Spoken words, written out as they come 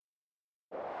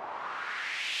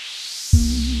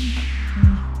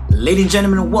Ladies and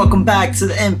gentlemen, welcome back to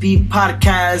the MP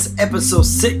Podcast, episode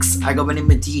 6. I go by the name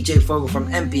of DJ Fogle from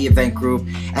MP Event Group,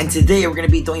 and today we're going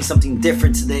to be doing something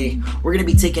different today. We're going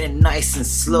to be taking it nice and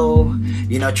slow,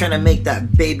 trying to make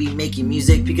that baby making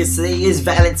music, because today is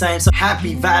Valentine's. So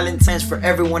happy Valentine's for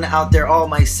everyone out there, all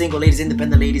my single ladies,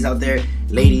 independent ladies out there.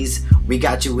 Ladies, we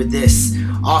got you with this.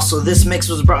 Also, this mix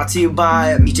was brought to you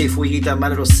by DJ Fueguita, my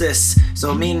little sis.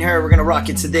 So me and her, we're gonna rock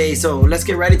it today. So let's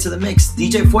get ready to the mix.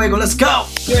 DJ Fuego, let's go!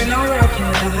 You're now rocking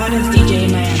with the hottest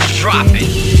DJ man. Drop it!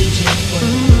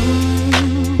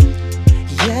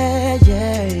 Yeah.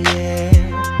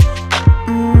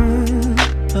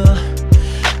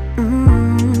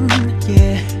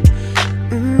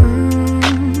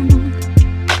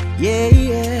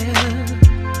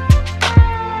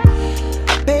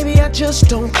 Just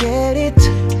don't get it.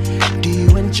 Do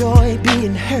you enjoy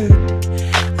being hurt?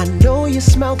 I know you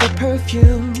smell the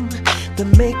perfume, the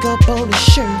makeup on his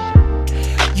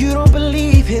shirt. You don't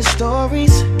believe his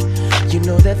stories. You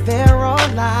know that there are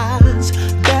lies.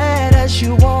 Bad as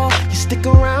you are, you stick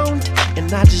around,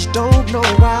 and I just don't know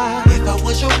why. If I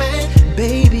was your man,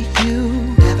 baby,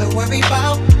 you never worry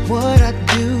about what I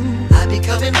do. I'd be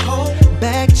coming home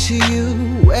back to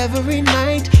you every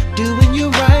night, doing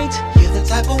you right. The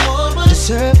type of woman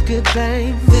deserve good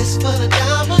things. Fist full of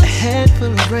diamonds, a head full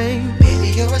of rain. Baby,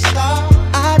 you're a star.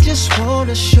 I just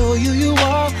wanna show you you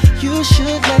are. You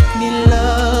should let me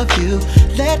love you.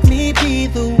 Let me be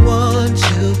the one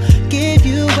to give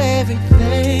you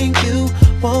everything you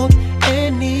want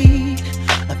and need.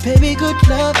 A baby, good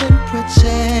love and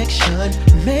protection.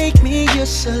 Make me your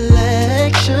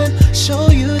selection. Show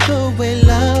you the way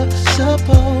love's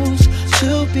supposed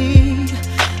to be.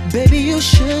 Baby, you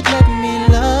should let me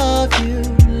love you,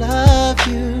 love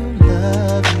you,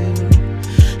 love you,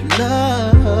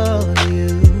 love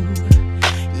you,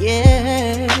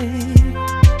 yeah.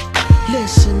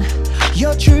 Listen,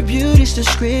 your true beauty's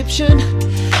description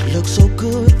looks so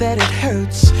good that it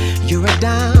hurts. You're a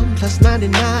dime plus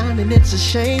 99 and it's a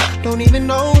shame, don't even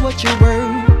know what you're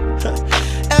worth.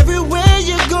 Everywhere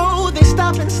you go, they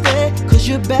stop and stare, cause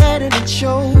you're bad and it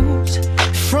shows.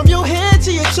 From your head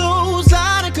to your toes,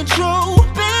 out of control.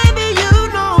 Baby, you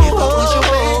know. If I was your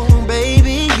man,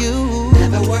 baby, you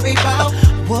never worry about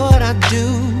what I do.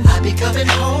 I'd be coming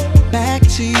home back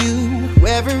to you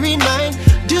every night,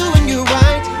 doing you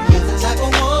right. You're the type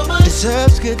of woman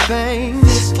deserves good things.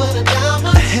 Fist full of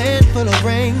diamonds, a handful of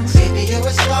rings. Baby, you're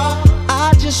a star.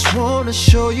 I just wanna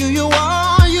show you you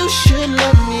are. You should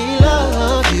let me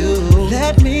love you.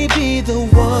 Let me be the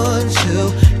one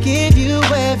to give you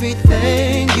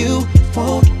everything you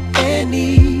want and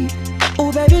need.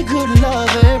 Oh baby, good love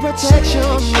and protection.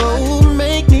 Oh,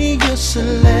 make me your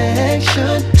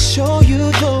selection. Show you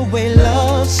the way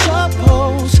love's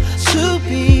supposed to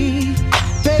be.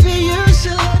 Baby, you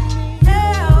should let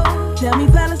me. Tell me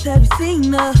fellas, have you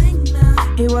seen her?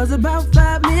 It was about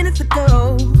 5 minutes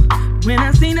ago when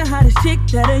I seen the hottest chick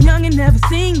that a youngin' never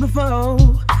seen before.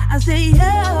 I say,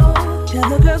 yo, tell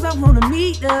the girls I wanna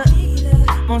meet her.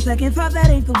 On second thought, that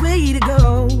ain't the way to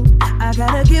go. I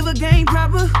gotta give her game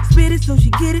proper, spit it so she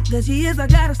get it, that she is, I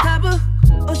gotta stop her.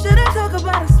 Or should I talk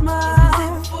about a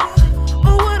smile?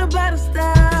 Or what about a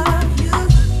style?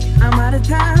 I'm out of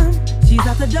time, she's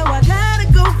out the door, I gotta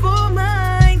go for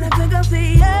mine. I think I'll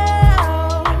say, yo,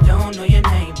 I don't know your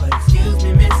name, but excuse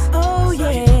me, miss. Oh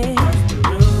yeah.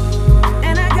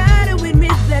 And I gotta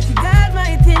admit that you got my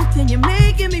attention, you're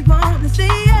making me want to say,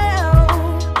 yo.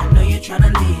 I know you're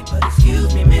tryna leave, but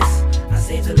excuse me, miss, I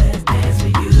saved the last dance for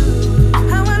you.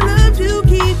 How I love to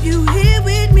keep you here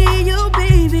with me, yo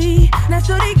baby. Now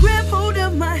so they grab hold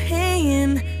of my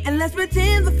hand, and let's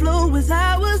pretend the flow is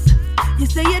ours. You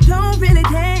say you don't really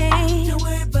dance. Don't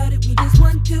worry about it, we just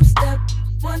 1-2 step,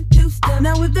 1-2 step.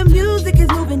 Now if the music is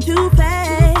moving too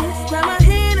fast, grab my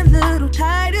hand a little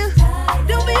tighter.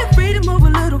 Don't be afraid to move a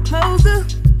little closer.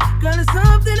 Girl, there's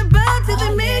something about you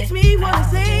that makes me wanna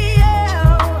say,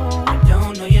 yeah. I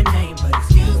don't know your name, but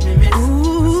excuse me, miss.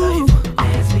 Ooh.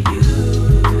 Dance for you.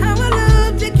 How I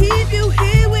love to keep you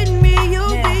here with me, yo,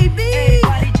 baby.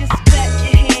 Everybody just clap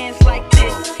your hands like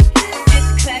this. Just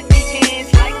clap your hands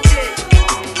like this.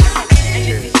 And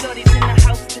if your shorty's in the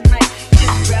house tonight,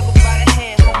 just grab her by the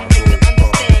hand, homie, make her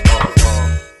understand you.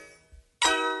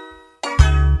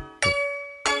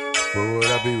 Where would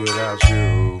I be without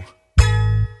you?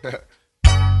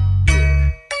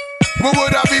 Where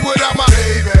would I be without my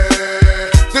baby?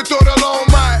 The thought alone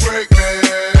might break me,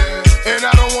 and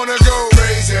I don't wanna go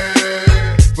crazy,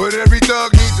 but every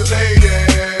thug needs a lady.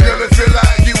 Girl, it feel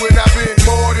like you and I been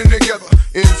more than together,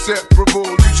 inseparable.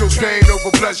 You chose pain over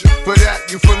for pleasure. For that,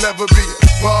 you forever be a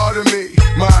part of me.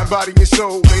 Mind, body, and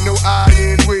soul, ain't no I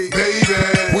in we. Baby,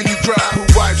 when you cry, who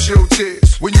wipes your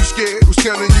tears? When you scared, who's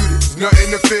telling you there's nothing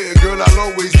to fear? Girl, I'll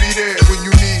always be there when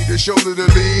you need a shoulder to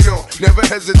lean on. Never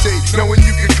hesitate, knowing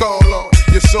you can call on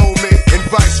your soulmate and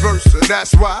vice versa.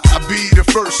 That's why I be the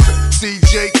first to see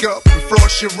Jacob and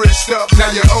frost your wrist up.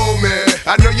 Now you're old man,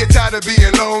 I know you're tired of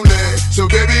being lonely. So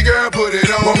baby girl, put it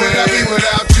on. What would I be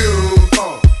without you?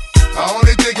 I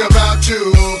only think about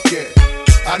you. Yeah,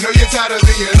 I know you're tired of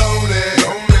being lonely.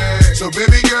 So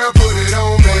baby girl, put it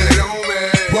on me.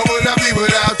 What would I be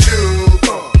without you?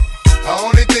 I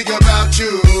only think about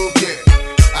you. Yeah,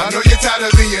 I know you're tired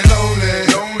of being lonely.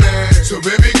 So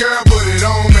baby girl, put it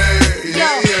on me. Yo,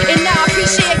 and I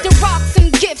appreciate the rocks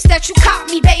and gifts that you caught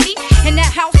me, baby. And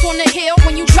that house on the hill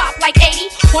when you drop like 80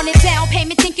 on a down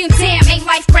payment, thinking damn, ain't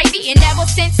life gravy. And ever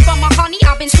since for my honey,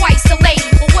 I've been twice the lady.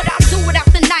 But what I do without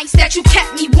the nights that you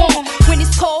kept me warm? When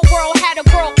this cold world had a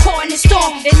girl caught in the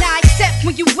storm. And I accept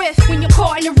when you whiff, when you're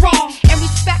caught in the wrong. And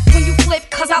respect when you flip,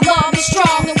 cause I love is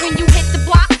strong. And when you hit the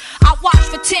block, I watch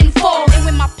for tenfold. And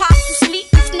when my pops was asleep,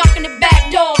 you snuck in the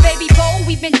back door. Baby boy,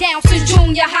 we've been down since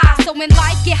junior high. So when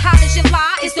life get hot as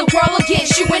July, it's the world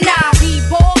against you and I. We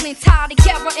ballin', tied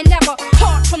together and never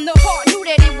part from the heart. Knew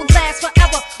that it would last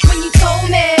forever. When you told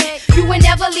me you would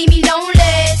never leave me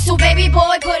lonely. So baby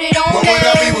boy, put it on what me. What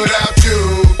would I be without you?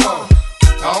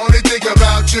 I only think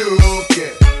about you.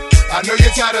 Yeah, I know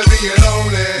you're tired of being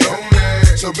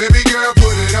lonely. So baby girl,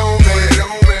 put it on me.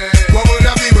 What would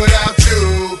I be without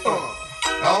you?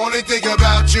 I only think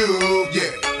about you.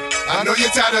 Yeah, I know you're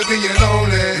tired of being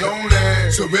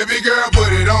lonely. So baby girl,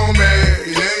 put it on me.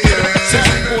 Yeah.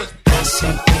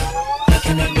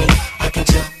 Looking at me, I can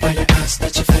tell by your eyes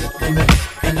that you're feeling me,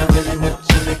 and I really want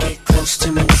you to get close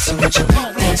to me. So would you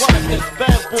dance with me,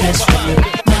 dance with me?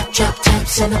 My drop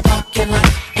tops in the parking lot,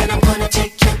 and I'm gonna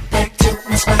take you back to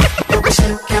my spot. But we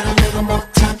still got a little more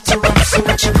time to rock. So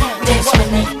would you dance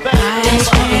with me, dance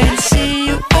with me? I can see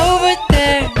you over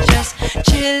there, just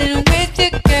chilling with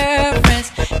your girlfriends.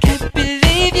 Can't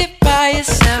believe you're by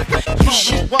yourself. You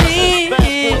should be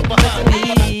here with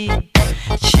me,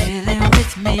 chilling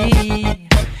with me,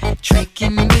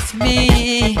 drinking with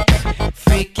me,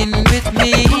 freaking with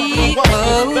me. Oh,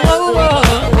 oh, oh,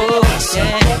 oh,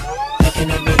 yeah. Looking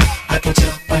at me, I can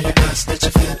tell by your eyes that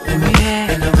you're feeling me,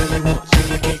 and I really want you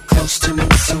to get close to me.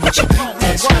 So would you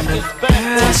dance with me,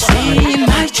 dance with me? See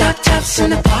my drop tops in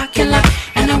the parking lot,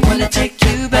 and I wanna take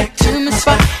you back to my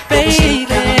spot, baby.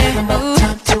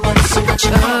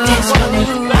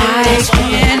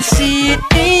 I can see it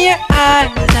in your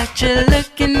eyes that you're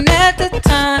looking at the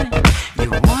time. You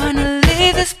wanna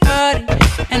leave this party,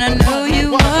 and I know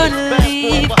you wanna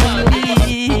leave with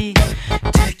me,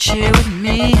 to chill with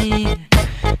me,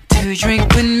 to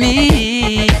drink with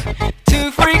me,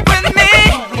 to freak with me.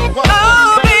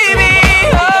 Oh baby,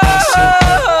 oh,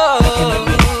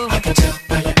 I can tell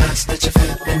by your eyes that you're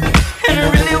feeling me, and I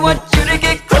really want you to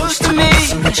get close to me,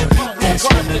 dance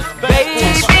with me,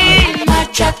 baby. My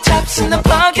drop tops in the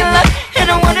parking lot, and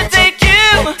I wanna take you.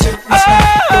 Oh,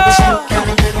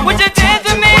 would you dance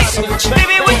with me,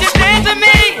 baby? Would you dance with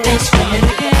me?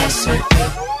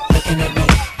 looking at me,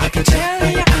 I can tell by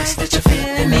your eyes that you're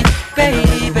feeling me,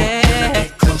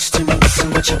 baby. close to me. So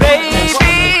would you Baby,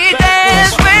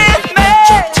 dance with me.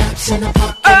 drop tops in the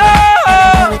parking lot,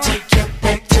 I wanna take you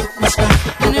back to my spot.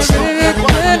 And it's really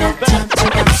time to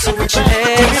rock. So would you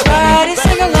everybody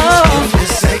sing along. If you're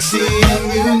sexy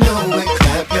and you know it,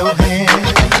 clap your hands.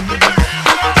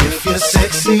 If you're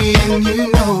sexy and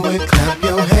you know it, clap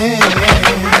your hands.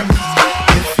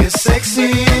 If you're sexy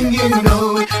and you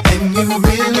know it, and you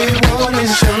really wanna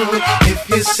show it. If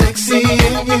you're sexy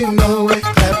and you know it,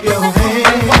 clap your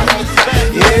hands.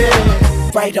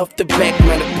 Yeah. Right off the back,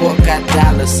 man, the boy got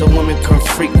dollars, so women come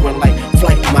frequent like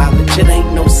flight mileage. It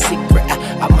ain't no secret.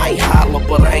 I might holler,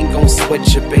 but I ain't gon'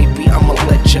 sweat you, baby. I'ma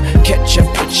let you catch up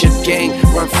with your gang.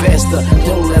 Run faster,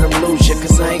 don't let them lose you,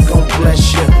 cause I ain't gon'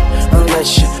 bless you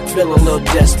unless you feel a little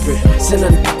desperate. Send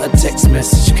a text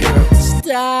message, girl.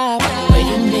 Stop, wait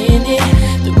a minute.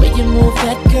 The way you move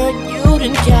that girl, you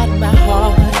done got my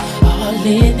heart all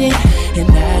in it. And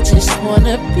I just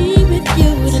wanna be with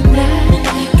you tonight.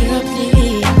 Girl,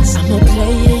 please, I'm a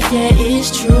player, yeah, it's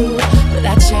true, but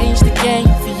I changed the game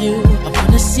for you. I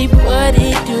wanna see what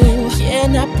it do.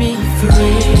 Can I be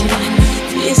free?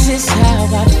 This is how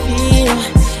I feel.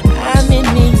 I'm in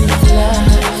need of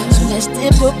love, so let's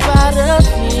dip up out of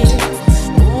here.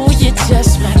 Ooh, you're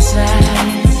just my type.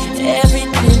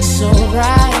 Everything's so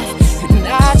right, and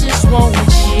I just want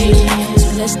you. So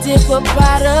let's dip up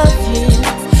out of here.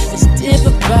 Let's dip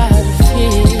up out of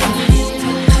here.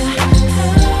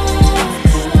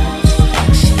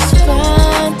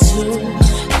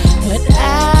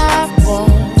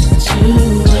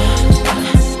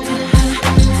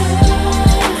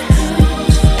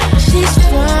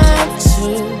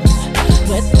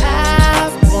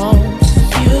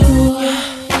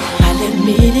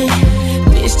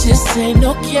 This ain't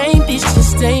no game, these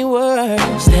just ain't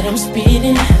words that I'm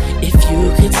speeding. If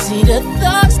you could see the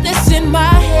thoughts that's in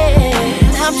my head,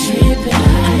 I'm tripping,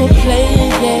 I'm a player,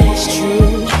 yeah, it's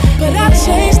true. But I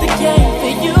changed the game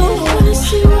for you. Wanna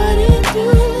see what it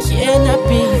do? Can I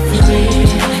be free?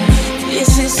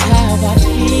 This is how I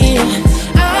feel.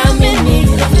 I'm in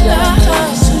need of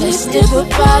love, so let's dip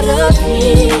up out of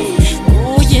here.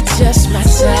 Ooh, you're just my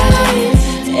type.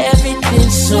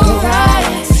 Everything's so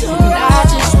right, and I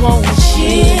just wanna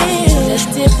chill. So let's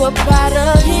dip up out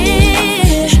of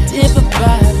here, dip up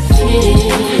out of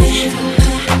here.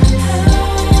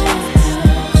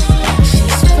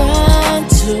 She's fine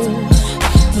too,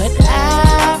 but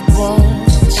I want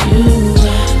you.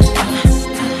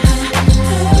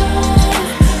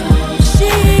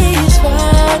 She's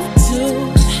fine too,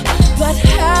 but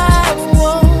I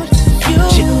want you.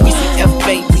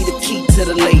 F-baby, the key to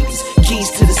the ladies, keys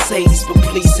to the Sadies, but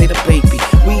please say the baby.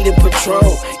 Weed and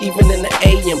Patron, even in the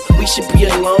AM, we should be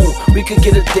alone. We could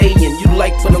get a day in. You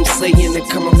like what I'm saying and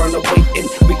come around the waiting.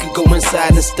 We could go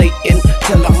inside and stay in.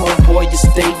 Tell a homeboy you're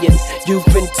staying. You've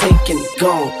been taken,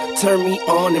 gone. Turn me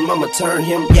on and mama turn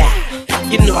him. Yeah.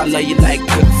 You know I love you like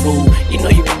good food. You know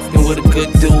you f***ing with a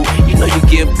good dude. You know you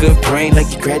give good brain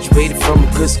like you graduated from a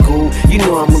good school. You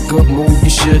know I'm a good mood, you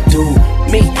should do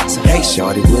me. So hey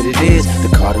shorty, what it is, the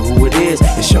Carter who it is,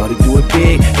 and shorty do it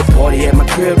big. The party at my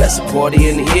crib, that's a party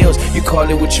in the hills. You call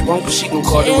it what you want, but she gon'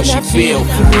 call it what she feel.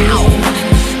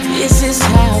 This is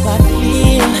how I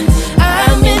feel.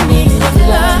 I'm in need of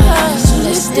love, so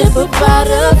let's dip up out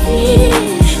of here.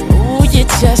 Ooh, you're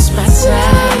just my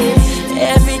type.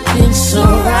 Everything's so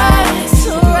right,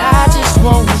 I just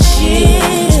wanna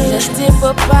chill. So let's dip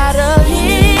up out of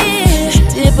here,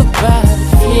 dip up out of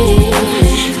here.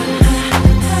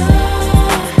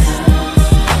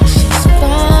 She's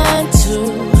fine too,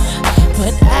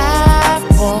 but I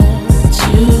want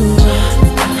you.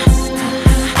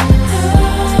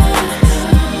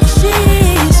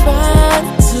 She's fine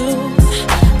too,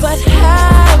 but I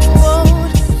want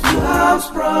you. I'm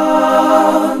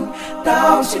sprung,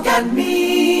 dog, she got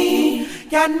me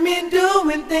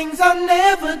doing things I'll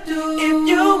never do. If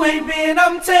you ain't been,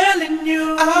 I'm telling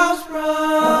you, I'm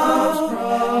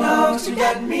sprung, dog, she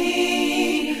got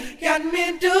me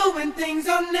doing things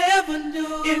I'll never do.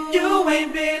 If you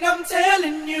ain't been, I'm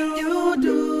telling you, you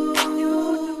do,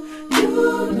 you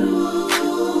do,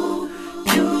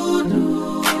 you do.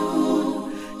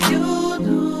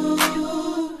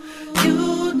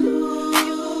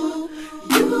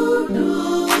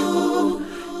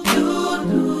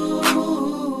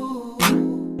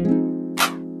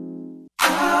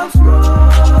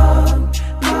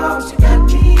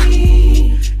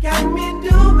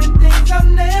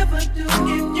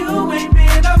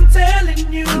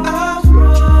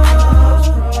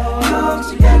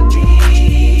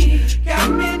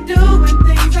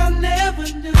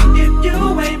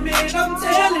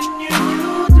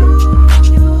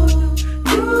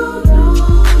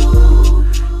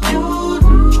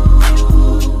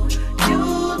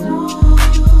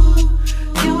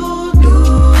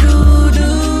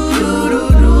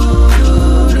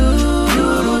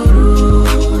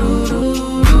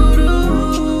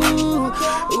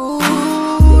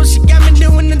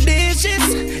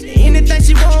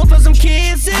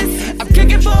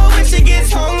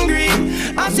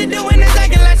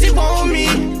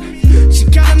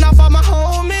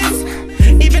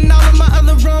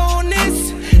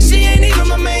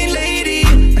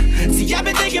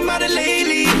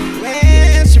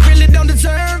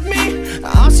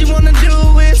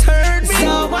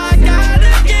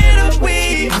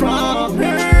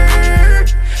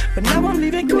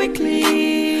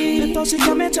 She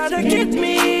come and try to get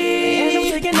me, and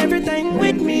I'm taking everything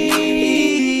with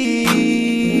me.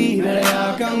 But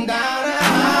I'll come down and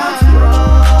I'm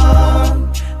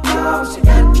sprung. Now she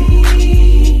got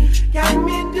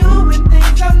me doing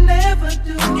things I'll never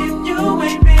do. If you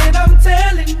ain't been, I'm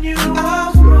telling you,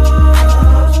 I'm sprung.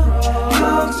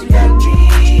 Now she got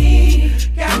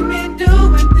me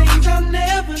doing things I'll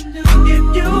never do. If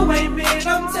you ain't been,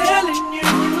 I'm telling you,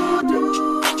 you do.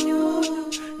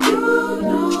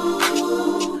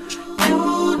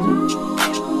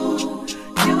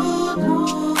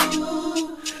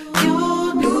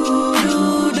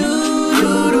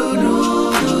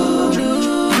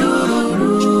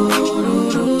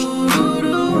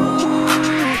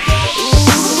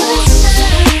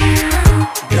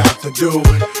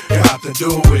 Got to do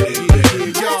with it,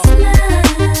 baby. What's love?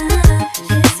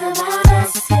 It's about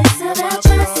us, it's about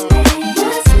just me.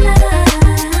 What's love?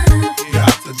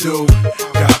 Got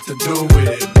to do with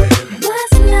it, baby.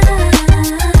 What's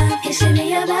love? It should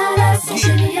be about us, it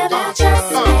should be about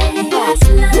just me. What's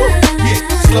love?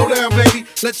 Slow down, baby.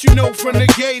 Let you know from the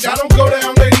gate, I don't go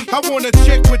down, lady. I want a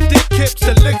chick with thick hips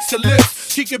and licks her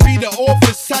lips. She could be the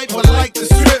office type, but like the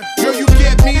strip. Girl, you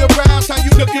get me aroused, how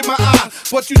you look in my eye.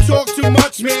 But you talk too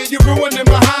much, man, you're ruining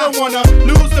my high. I don't wanna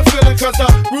lose the feeling, cause the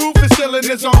roof is ceiling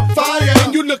is on fire.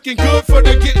 And you looking good for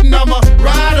the getting, I'm a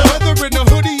rider. Whether in a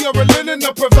hoodie or a linen,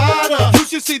 a provider. You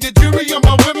should see the jury on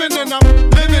my women, and I'm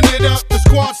living it up. The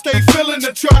squad stay filling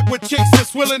the truck with chicks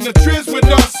that's willing to trizz with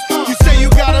us. You say you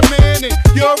got a man and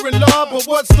you're in love, but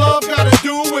what's love gotta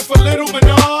do with a little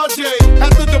menage?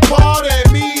 After the party,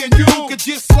 me and you could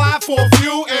just slide for a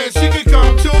few, and she could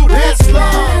come too. That's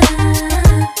love.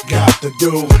 Got to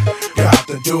do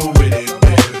with it,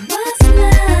 baby. What's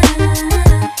love?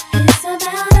 It's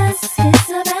about us, it's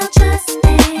about just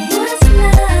me. What's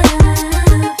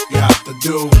love? Got to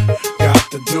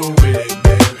do with it,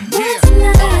 baby. What's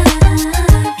love?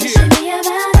 It should be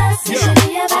about us, it should be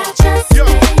about just me.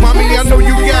 Mommy, I know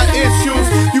you got issues.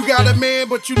 You got a man,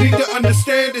 but you need to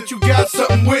understand that you got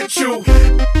something with you.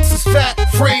 This is fat,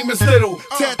 frame is little.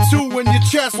 Tattoo in your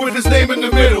chest with his name in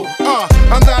the middle.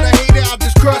 I'm not a hater, I'll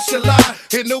just crush your lie.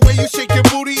 In the way you shake your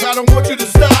booty, I don't want you to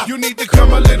stop. You need to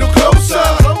come a little closer.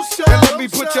 And let me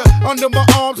put you under my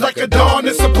arms like a dawn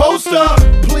is supposed to.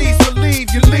 Please believe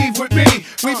you leave with me.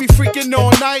 We be freaking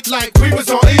all night like we was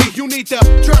on E. You need to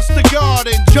trust the God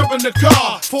and jump in the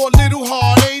car for a little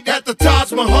heartache at the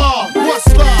Taj Mahal. What's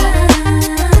love?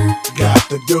 Got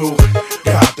to do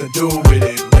with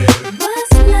it, baby.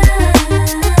 What's love?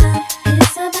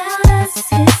 It's about us,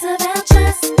 it's about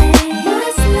just me.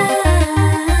 What's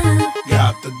love?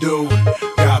 Got to do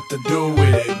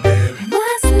with it, baby.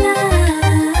 What's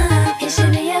love? It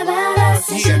should be about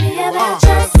us, it should be about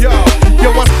just me.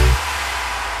 Yo, what's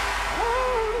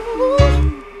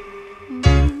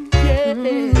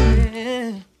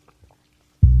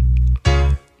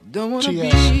Don't wanna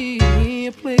be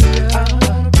a player. I don't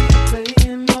wanna be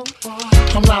playing no more.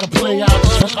 I'm not a player, I'm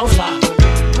just a fly.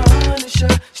 Punisher,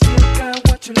 still got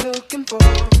what you're looking for.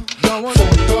 Don't wanna From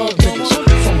a thug niggas. I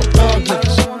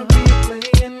don't wanna be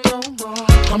playing no more.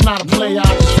 I'm not a player,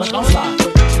 I'm just a fly.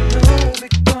 No,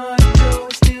 Big Pun Joe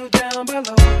is still down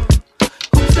below.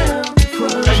 Who's down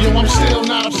below? Hey yo, I'm still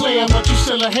not a player, but you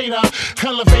still a hater.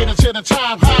 Elevator to the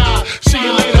top high. See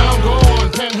you later, I'm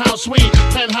gone. Penthouse suite,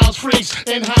 penthouse freaks,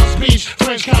 in-house beach,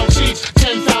 French couch seats,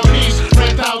 10,000 piece,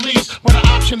 rent out lease, with an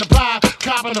option to buy.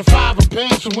 Copping a 5 of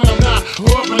pens from when I'm not.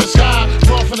 Up in the sky,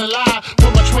 off in the lie,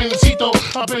 with my twincito,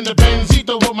 up in the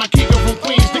Benzito, with my Kiko from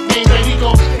Queens, nickname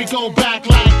Redico. We go back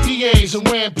like PAs and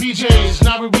wearing PJs.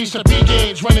 Now we reach the P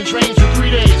gauge, running trains for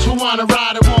 3 days. Who wanna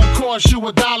ride? It won't cost you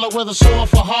 $1, whether sore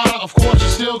for harder. Of course, you're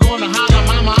still gonna holler,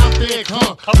 mama, I'm thick,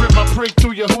 huh? I rip my prick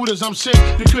through your hooters, I'm sick.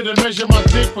 You couldn't measure my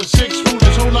dick with 6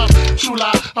 rulers. Hold up, true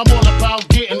lie, I'm all about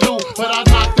getting loot, but I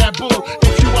knock that bull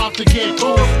if you out to get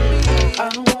cool. I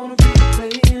don't wanna be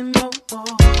playing no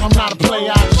more. I'm not a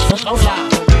player, I just a fly.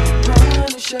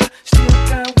 Punisher, still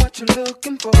got what you're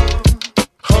looking for.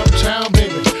 Uptown,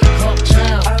 baby,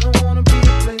 uptown. I don't wanna be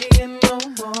playing no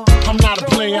more. I'm not a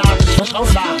player, I just a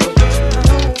fly.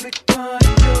 No, Big Pun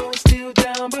Joe is still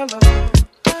down below.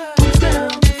 Who's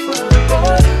down below?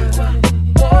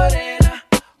 Morena,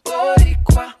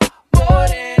 Boricua,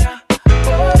 Morena,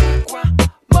 Boricua,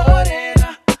 Morena,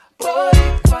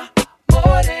 Boricua,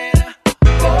 Morena,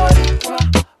 Boricua,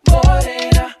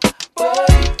 Morena,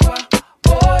 Boricua,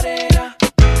 Morena.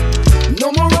 No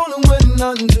more rolling with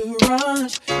nothing to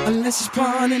rush, unless it's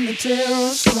pawn in the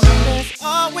terror squad. There's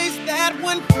always that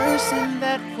one person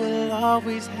that will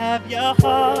always have your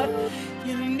heart.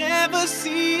 You never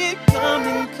see it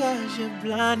coming 'cause you're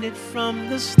blinded from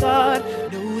the start.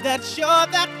 Know that you're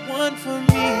that one for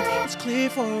me. It's clear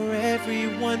for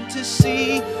everyone to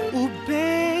see. Ooh,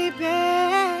 baby.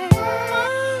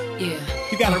 Yeah.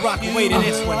 You gotta rock and wait in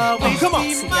this one. Come on.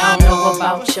 See, I don't know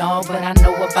about y'all, but I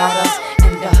know about us.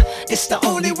 And it's the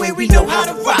only way we know how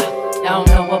to rock. I don't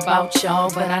know about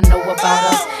y'all, but I know about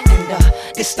us. And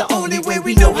it's the only way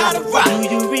we know how to rock.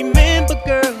 Do you remember,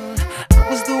 girl? I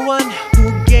was the one who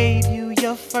gave you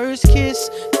your first kiss.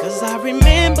 'Cause I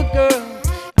remember, girl,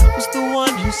 I was the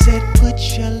one who said, put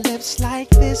your lips like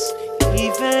this.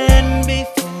 Even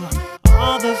before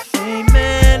all the fame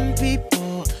and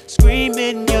people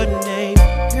screaming your name.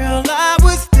 Girl, I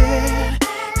was there,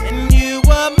 and you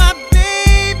were my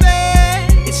baby.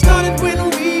 It started when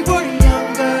we were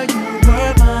younger, you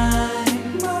were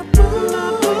mine.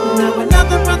 Now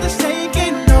another brother's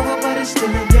taking over, but it's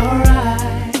still in your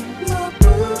eyes.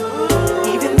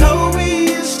 Even though we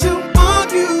used to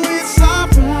argue, it's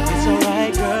alright. It's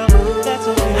alright, girl, that's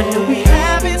okay. I know we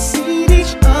haven't seen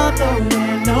each other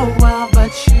in a while,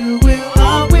 but you will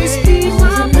always be I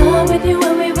was in love with you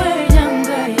when we were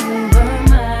younger.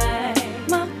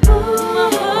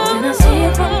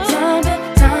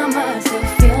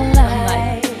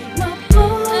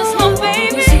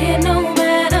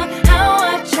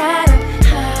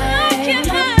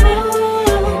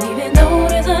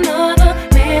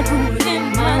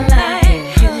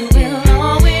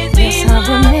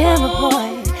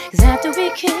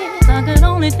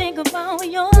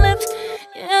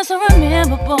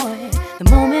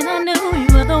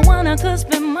 I could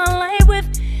spend my life with,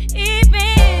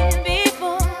 even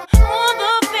before all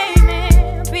the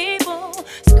famous people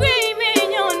screaming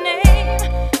your name.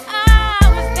 I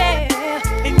was there,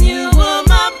 and you were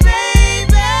my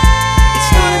baby. It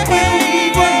started when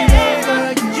we were never.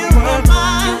 You were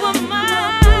mine. You were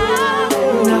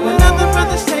mine. Now another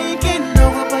brother's taking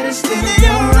over, but it's still in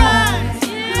your eyes.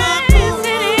 Yes,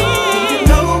 it is. You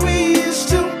know we used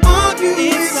to argue.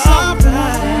 It's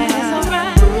alright. It's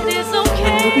alright. It's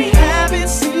okay. We haven't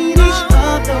seen each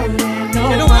other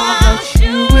in a while. But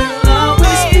you will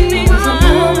always be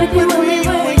mine. When we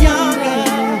were younger,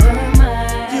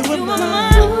 you were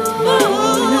mine.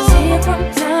 When I see it from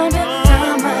time to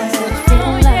time, I still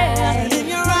feel like In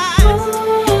your eyes,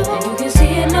 and you can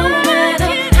see it no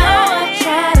matter how I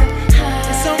try to hide.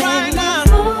 it's alright now.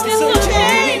 It's You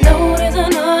okay. know there's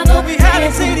another We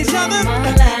haven't seen each other. in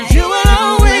my life. You will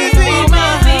always be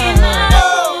mine.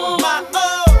 Oh, My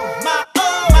oh, my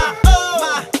oh, my oh,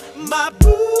 my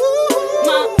boo.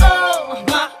 my oh,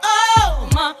 My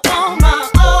oh, my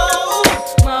oh,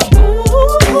 my boo.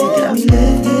 you got me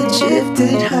lifted,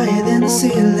 shifted higher than the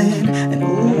ceiling. And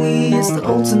ooh, it's the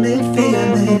ultimate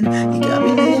feeling. You got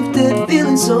me lifted,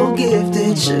 feeling so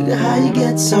gifted. Sugar, how you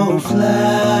get so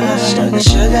fly? Sugar,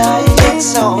 sugar, how you get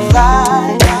so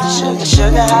fly? Sugar,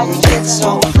 sugar, how you get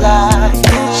so fly?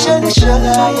 Sugar,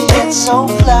 sugar, how you get so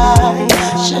fly?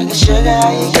 Sugar, sugar,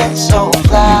 how you get so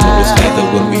fly? It's together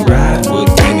when we ride, we're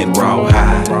bringing raw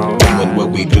high. Doing what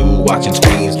we do, watching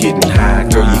screens, getting high.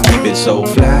 Girl, you keep it so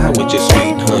fly with your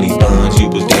sweet honey buns. You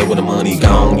was there when the money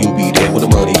gone, you be there when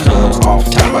the money comes. Off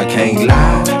top, I can't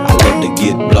lie, I love to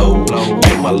get blow.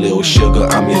 You're my little sugar,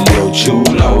 I'm your little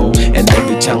chulo. And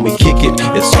every time we kick it,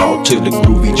 it's all to the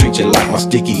groovy. Treat you like my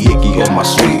sticky icky or my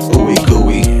sweet ooey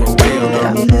gooey.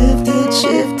 Got me lifted,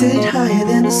 shifted higher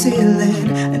than the ceiling.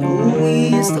 And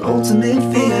ooh, it's the ultimate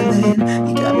feeling.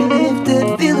 You got me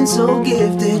lifted, feeling so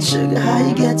gifted. Sugar, how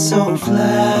you get so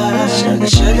fly? Sugar,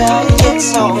 sugar, how you get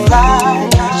so fly?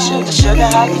 Sugar, sugar,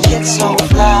 how you get so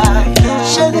fly?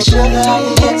 Sugar, sugar, how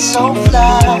you get so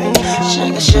fly?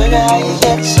 Sugar, sugar, how you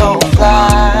get so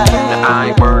fly? Now I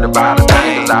ain't worried about a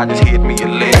thing, 'cause I just hit me a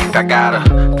lick. I got a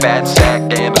fat sack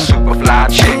and a super fly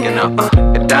chicken.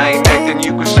 And I ain't acting,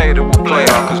 you could say to a player.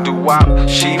 'Cause do-wop,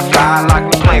 she fly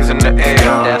like the planes in the air.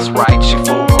 That's right, she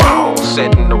full grown,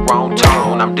 setting the wrong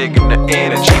tone. I'm digging the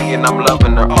energy and I'm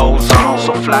loving her ozone.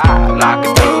 So fly like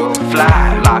a dove,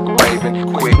 fly like a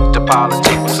raven. Quick to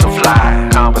politic with some fly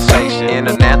conversation in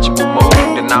a natural mood.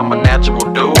 And I'm a natural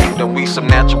dude, and we some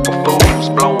natural fools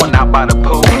blowing out by the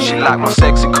pool. She like my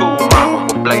sexy cool mama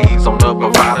with blades on the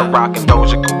Bravada, rockin'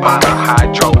 Doja Cubana,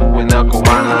 hydro and the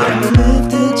guana.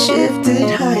 Lifted, shifted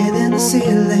higher than the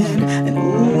ceiling. And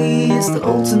ooh, it's the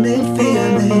ultimate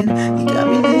feeling. You got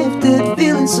me lifted,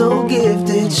 feeling so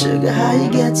gifted. Sugar, how you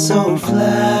get so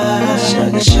fly?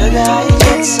 Sugar, sugar, how you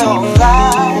get so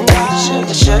fly?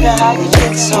 Sugar, sugar, how you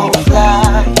get so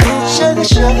fly? Sugar,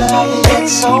 sugar, how you get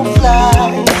so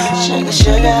fly? Sugar,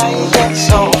 sugar, how you get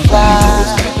so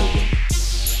fly?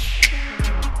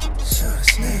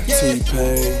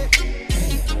 T-Pain,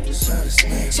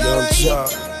 Young Jock.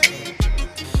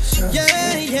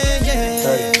 Yeah, yeah,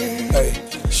 yeah. Hey,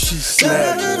 she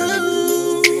snapping.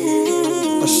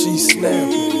 Oh, she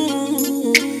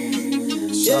snapping.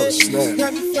 Yeah, Shout snap.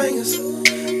 snap your fingers.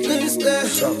 Please step.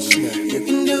 Shout snap. You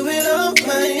can do it all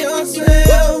by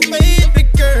yourself. Baby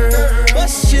girl,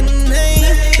 what's your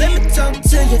name? Let me talk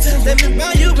to you. Let me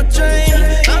buy you a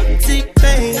drink. I'm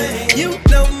T-Pain. You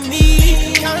know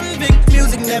me. Convict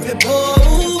music, nappy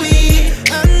boy.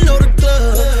 I know the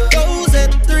club goes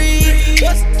at 3.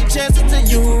 What's the chances of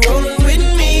you rolling with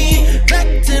me? Back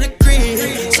to the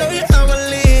crib, show you how I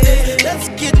live. Let's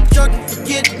get drunk and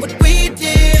forget what we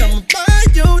did. I'ma buy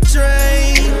you a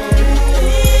drink.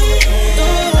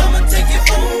 Oh, I'ma take you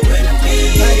home with me.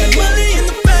 I got money in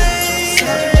the bank.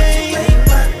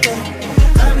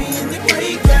 I be in the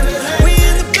great Cadillac. We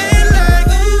in the bed like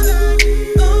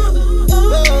ooh, ooh,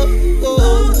 ooh,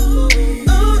 ooh,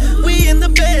 ooh. We in the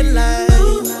bed like.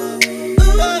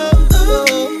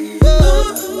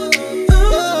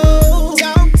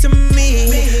 Talk to me,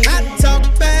 I talk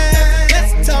back.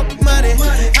 Let's talk money,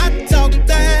 I talk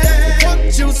that. Fuck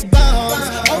juice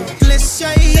bombs, hopeless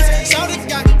shades. Shorty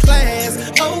got class,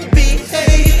 oh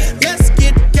behave. Let's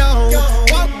get gone,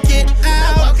 walk it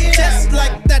out. Just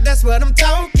like that, that's what I'm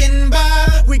talking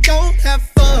about. We gon' have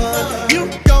fun, you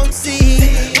gon'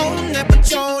 see. On that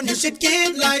Patron, you should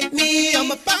get like me.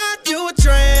 I'ma buy you a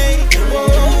drink. Whoa,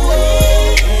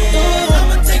 whoa, whoa.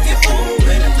 I'ma take you home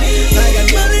with me. I got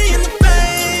money in the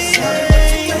bank.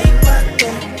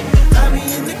 I be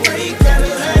in the great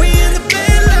Cadillac. We in the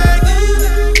bed like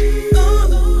ooh,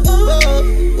 ooh, ooh,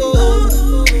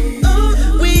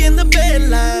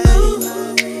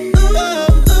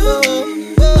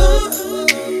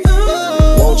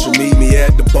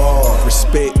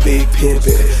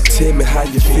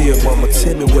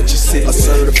 what you said. A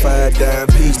certified dime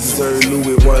piece deserve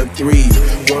Louis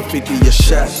 1-3. 150 a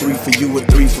shot, 3 for you and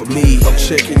 3 for me. I'm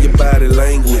checking your body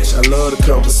language, I love the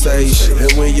conversation.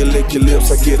 And when you lick your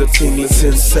lips, I get a tingling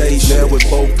sensation. Now we're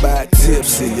both back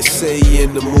tipsy, you say you're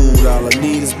in the mood. All I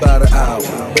need is about an hour,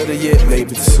 better yet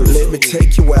maybe 2. Let me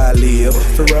take you where I live,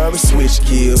 Ferrari switch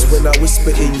gears. When I whisper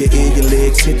in your ear, your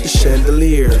legs hit the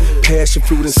chandelier. Passion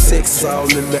fruit and sex all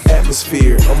in the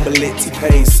atmosphere. I'ma let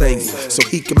T-Pain sing it, so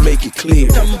he can make it clear.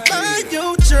 Come by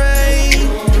your train.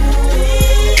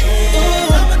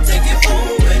 I'ma take it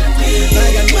home with me. I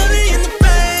got money in the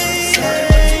bank.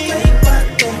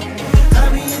 I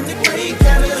be in the great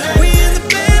Cadillac. We in the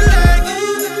bed like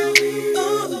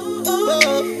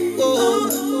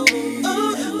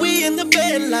we in the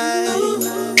bed like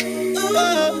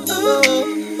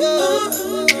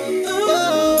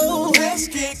let's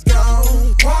get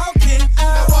gone. Walk it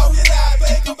out. Walk it out.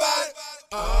 Think about it.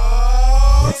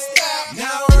 Oh, stop.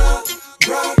 Now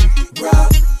rock.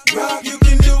 You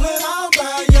can do it all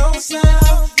by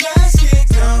yourself. Let's get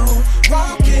gone.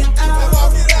 Walk it out.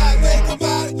 Walk it out. Think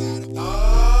about it.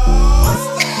 Oh,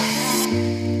 stop.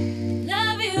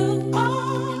 Love you,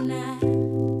 and I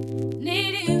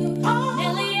need you,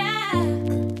 Nelly. I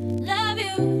love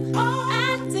you, I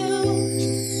do.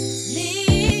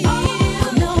 Need you.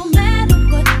 No matter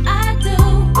what I do,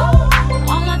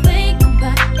 all I think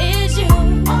about is you.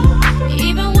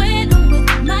 Even when I'm with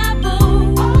my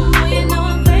boo, you know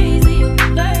I'm crazy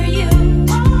over you.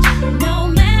 No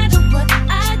matter what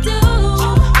I do,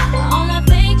 all I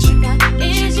think about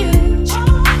is you.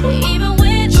 Even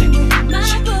when I'm with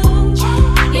my boo,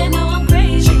 you know I'm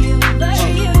crazy over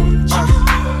you.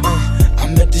 I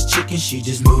met this chick and she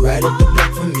just moved right up the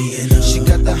block for me. And she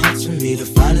got the hots for me, the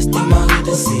finest thing my hood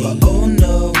has seen. But oh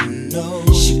no,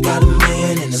 she got a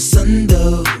man and a son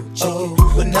though. Oh,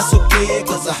 but that's okay,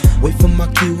 cause I wait for my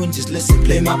cue and just listen,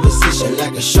 play my position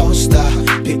like a show star.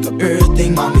 Pick up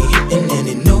everything, mommy hitting, and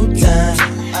in no time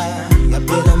I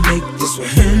better make this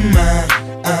with her mine.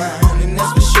 And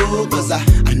that's for sure, cause I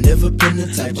never been the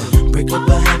type to break up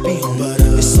a happy home. But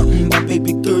it's something about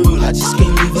baby girl, I just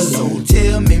can't leave alone.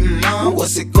 Tell me, mom,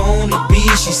 what's it gonna be?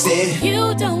 She said,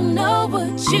 You don't know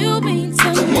what you mean to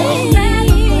Come me. on. No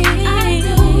matter what I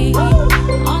do,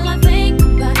 all I think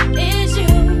about is you.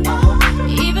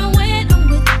 Even when I'm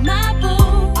with my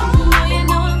boo, you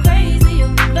know I'm crazy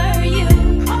over you.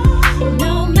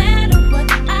 No matter what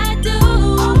I do,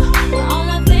 all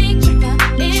I think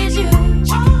about is you.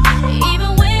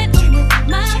 Even when I'm with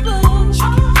my boo,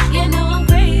 you know I'm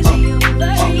crazy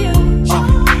over you.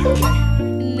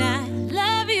 And I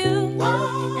love you,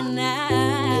 and I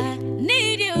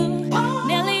need you,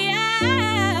 Nelly. I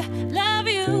love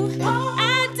you,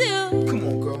 I do. Come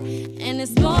on, girl. And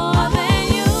it's more than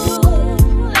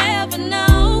you'll ever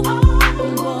know.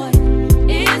 Boy,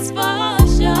 it's for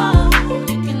sure.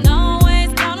 You can always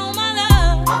count on my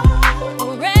love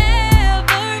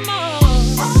forevermore.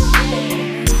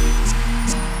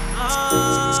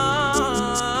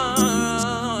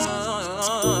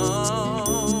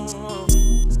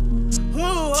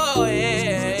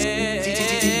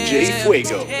 DJ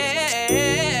Fuego.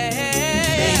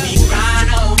 Baby, grind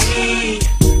on me.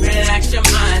 Relax your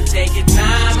mind, take your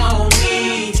time on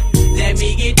me. Let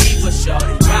me get deeper,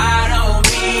 shorty. Ride on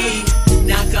me.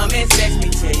 Now come and text me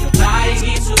till your body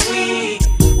gets too weak.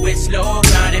 With slow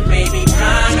grinding, baby,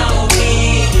 grind on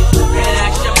me.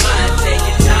 Relax your mind, take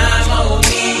your time on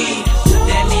me.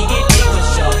 Let me get deeper,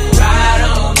 shorty. Ride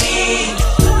on me.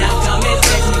 Now come and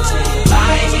text me till your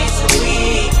body gets too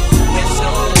weak. With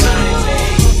slow grinding,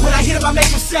 baby. when I hit him, I make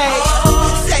him say,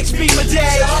 sex be my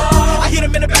day. I hit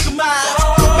him in the back of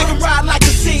mine, make him ride like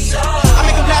a sea. I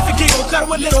make him laugh and giggle, cut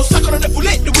him a little, suck on the nipple,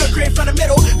 lit the whip cream from the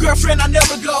middle. Girlfriend, I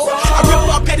never go. I rip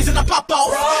off panties and I pop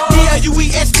off.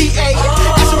 D-L-U-E-S-T-A.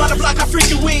 Ass around the block, I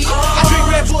freaking weed. I drink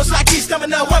Red Bulls like he's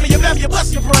stomach up. Woman, you you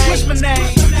bust your brain. What's my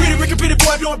name? Pretty Ricky, pretty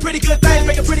boy, doing pretty good things,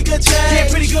 making pretty good change. Yeah,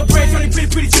 pretty good brain,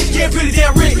 pretty chicks, yeah, pretty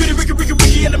damn rich. Pretty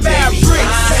Ricky in the Mavericks.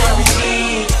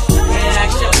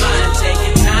 Relax your mind, take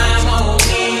your time on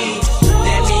me.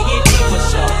 Let me get deeper,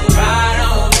 shorty, ride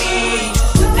on me.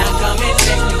 Now come and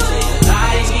text me till your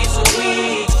body gets so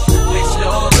weak. With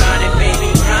slow grinding, baby,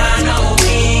 grind on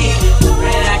me.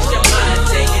 Relax your mind,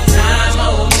 take your time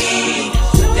on me.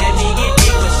 Let me get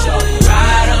deeper, shorty,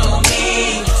 ride on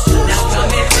me. Now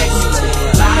come and text me till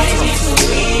your body gets so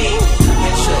weak.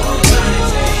 With slow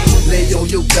grinding, baby. Lay on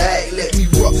your back, let me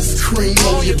rub this cream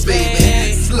on you,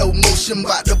 baby. Slow motion,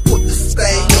 bout to put the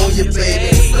stain on you,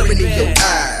 baby. Staring in your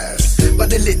eyes, but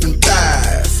they lit them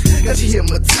thighs. Got you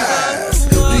hypnotized.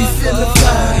 Do you feel the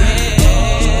vibe?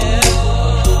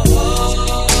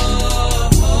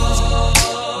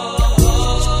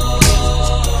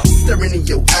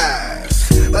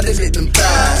 by the little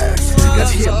thighs.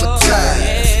 Got you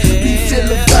hypnotized. We feel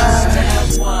the vibe.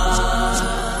 Step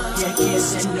one, you're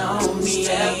kissing on me.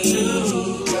 Step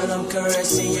two, girl, I'm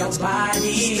caressing your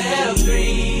body. Step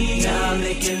three, now I'm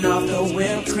licking off the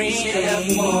whipped cream. Step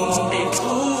four, and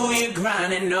ooh, you're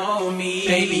grinding on me.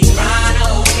 Baby, grind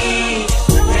on me.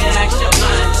 Relax your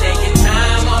mind, take your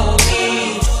time on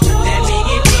me. Let me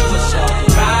get deeper, so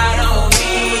ride on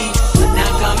me.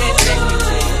 Now come and take me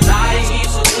to your body, get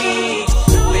so weak.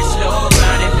 We're slow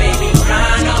grinding, baby,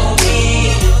 grind on me.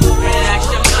 Relax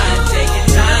your mind, take your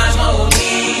time on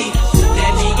me.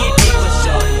 Let me get deeper,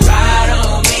 so ride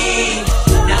on me.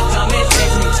 Now come and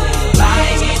take me to your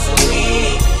body, get so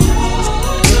weak.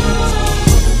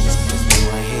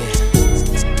 Right here.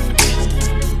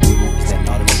 Is that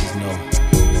all the ladies know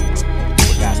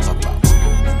what guys talk about?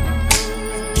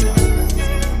 You know,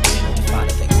 the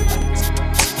finer things about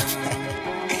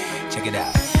it. Check it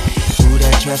out. Ooh,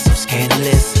 that dress so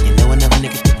scandalous. You know another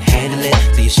nigga couldn't handle it.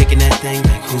 So you're shaking that thing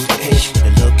like who's the ish? With a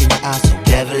look in your eyes so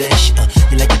devilish.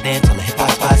 You like to dance on the hip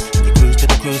hop spots. You cruise to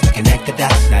the cruise to connect the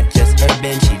dots. Not just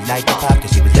urban, she liked the pop,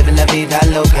 cause she was living la vida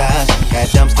loca. She had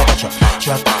dumps like a truck.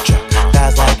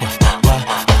 Guys like what?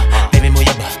 Baby, move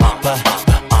your butt.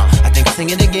 I think I'll sing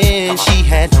it again. She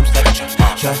had dumps like a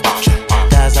truck.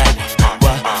 Guys like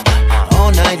what?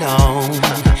 All night long.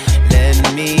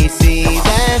 Let me see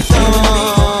that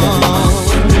song.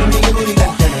 Baby,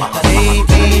 that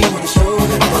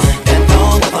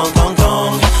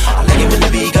thong. I like it when the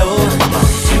beat go.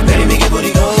 Baby, make your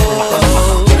booty go.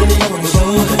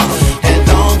 That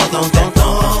thong.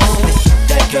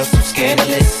 That girl so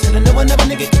scandalous, and I know another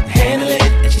nigga can handle it.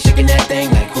 And she shaking that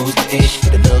thing like who's the ish?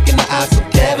 With a look in the eyes so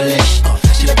devilish.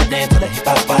 She like to dance on the hip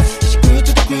hop spot. She grew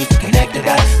to the cruise to connect the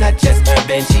dots. Not just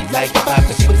urban, she liked the pop,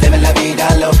 cause she was living la vida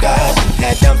loca. She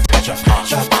had dumps like a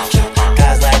truck.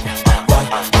 Guys like what?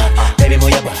 Baby,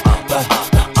 move your butt.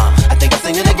 I think I'll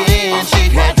sing it again. She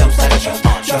had dumps like a truck.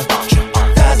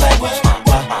 Guys like what?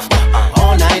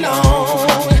 All night long.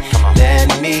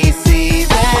 Let me see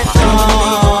that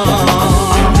song.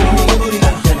 Baby,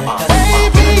 that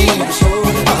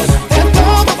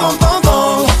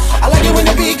thong. I like it when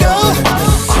the beat goes.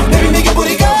 Baby, make your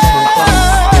booty go.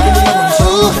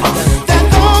 That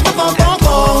thong. Come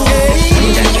on, baby.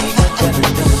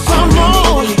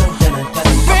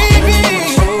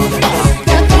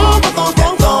 That thong.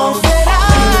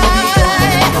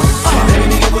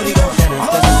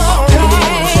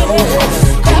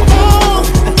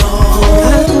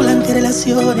 Durante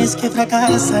relaciones que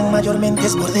fracasan mayormente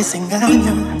es por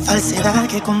desengaño, falsedad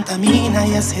que contamina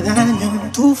y hace daño.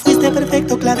 Tú fuiste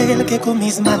perfecto clavel que con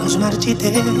mis manos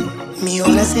marchité. Mi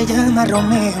obra se llama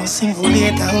Romeo sin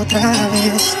Julieta otra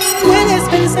vez. Puedes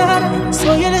pensar,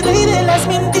 soy el rey de las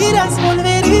mentiras,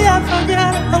 volvería a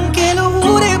fallar, aunque lo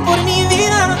jure por mi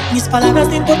vida. Mis palabras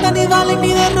no importan ni valen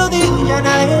ni de rodilla,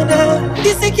 nada.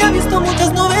 Dice que ha visto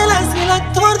muchas novelas y el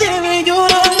actor debe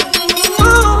llorar.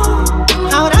 Oh,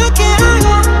 ¿ahora qué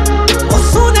hago?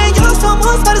 Ozuna y yo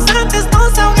somos farsantes,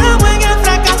 nos ahogamos en el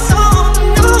fracaso.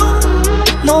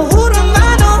 No juro en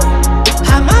vano,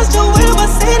 jamás yo vuelvo a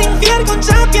ser infiel con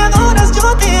chapeadoras,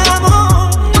 yo te amo.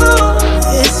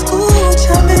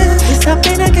 Escúchame, esa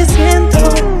pena que siento.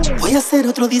 Voy a hacer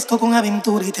otro disco con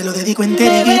aventura y te lo dedico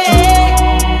enterito.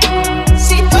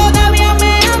 Si todavía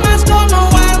me amas como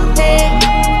antes,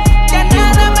 ya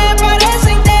nada me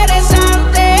parece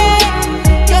interesante.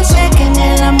 Yo sé que en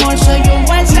el amor soy un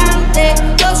falsante.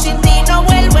 Yo sin ti no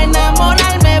vuelvo a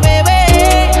enamorarme,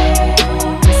 bebé.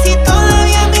 Si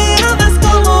todavía me amas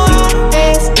como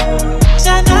antes,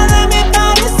 ya nada me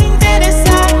parece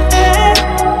interesante.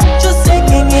 Yo sé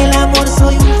que en el amor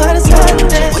soy un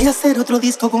farsante. Voy a hacer otro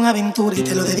disco con aventura y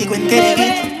te lo dedico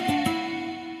enterito.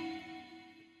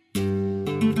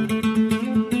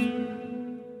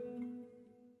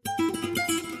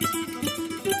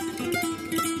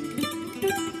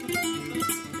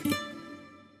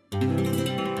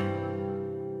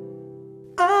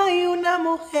 Hay una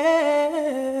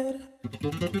mujer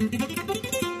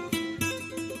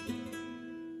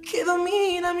que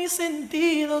domina mis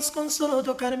sentidos con solo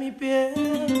tocar mi piel,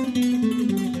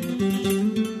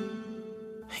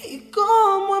 y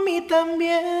como a mí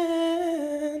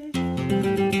también.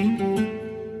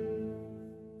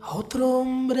 A otro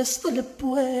hombre esto le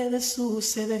puede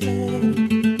suceder.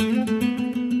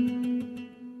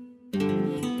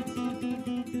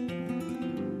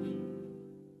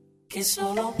 Que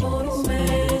solo por un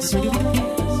beso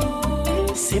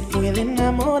se puede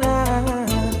enamorar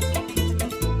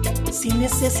sin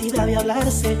necesidad de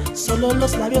hablarse, solo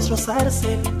los labios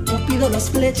rozarse, Cupido los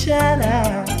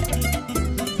flechará.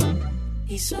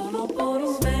 y solo por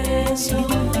un beso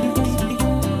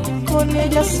con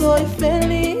ella soy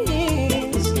feliz.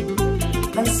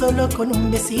 Tan solo con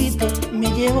un besito me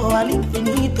llevo al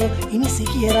infinito y ni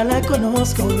siquiera la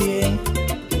conozco bien.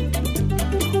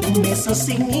 Un beso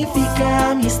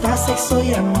significa amistad, sexo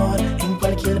y amor. En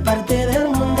cualquier parte del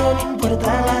mundo, no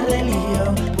importa la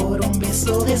religión. Por un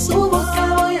beso de su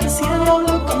boca voy al cielo,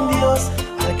 hablo con Dios.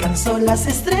 Alcanzo las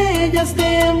estrellas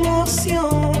de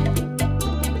emoción.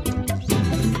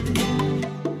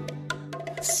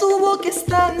 Su boca es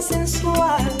tan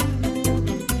sensual,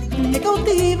 me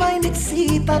cautiva y me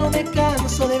excita, no me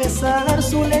canso de besar.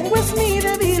 Su lengua es mi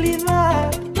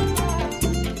debilidad.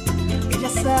 Ella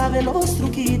sabe los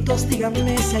truquitos,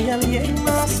 díganme si hay alguien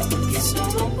más que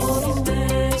solo por un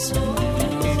beso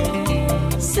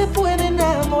se puede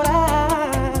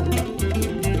enamorar.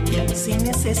 Sin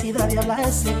necesidad de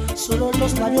hablarse, solo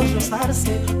los labios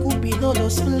rozarse, Cupido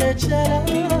los flechará.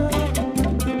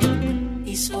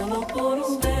 Y solo por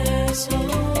un beso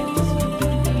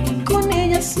con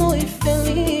ella soy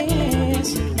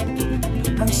feliz.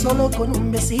 Tan solo con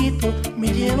un besito me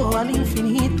llevo al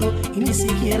infinito y ni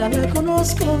siquiera la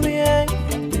conozco bien.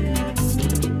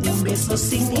 Un beso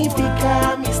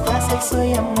significa amistad, sexo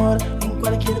y amor. En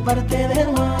cualquier parte del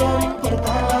mundo, no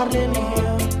importa la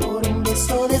religión. Por un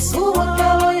beso de su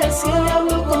boca voy al cielo y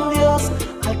hablo con Dios.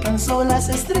 Alcanzo las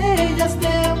estrellas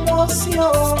de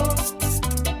emoción.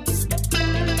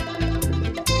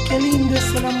 Qué lindo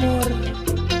es el amor.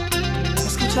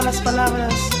 Escucha las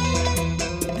palabras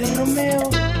de Romeo.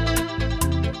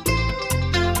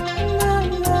 Na,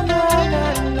 na, na, na,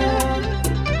 na.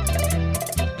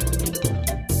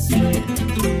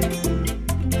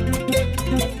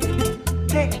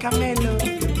 De Camelo.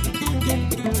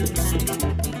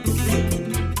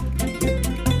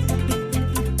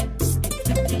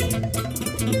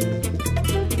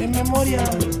 De memoria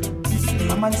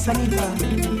a Manzanita.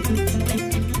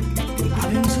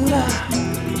 Aventura.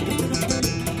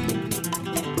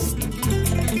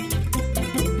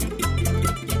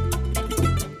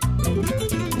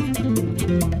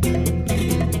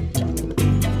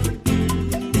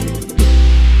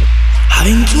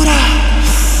 Aventura.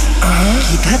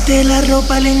 Quítate la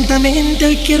ropa lentamente,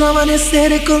 hoy quiero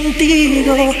amanecer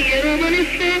contigo.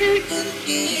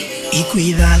 Y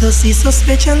cuidado si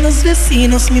sospechan los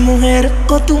vecinos, mi mujer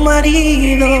o tu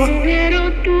marido.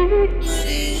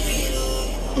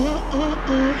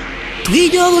 Tú y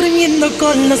yo durmiendo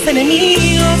con los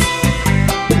enemigos,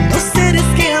 dos seres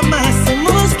que jamás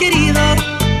hemos querido.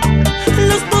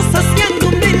 Los dos haciendo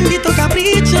un bendito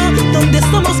capricho, donde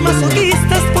somos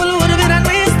masoquistas por volver a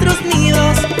nuestros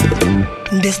nidos.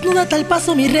 Desnúdate al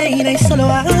paso mi reina y solo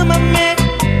ámame,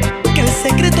 que el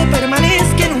secreto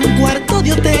permanezca en un cuarto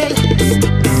de hotel.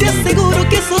 Te aseguro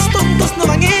que esos tontos no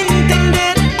van a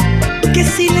entender que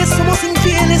si les somos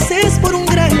infieles es por un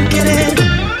gran querer.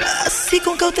 Así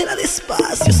con cautela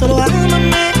despacio, solo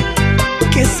ámame,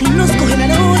 que si nos coge la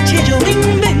noche yo me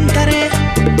inventaré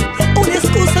una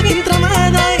excusa bien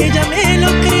tramada, ella me lo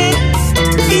cree.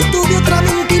 Y tú de otra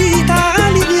mentirita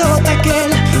al idiota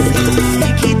aquel.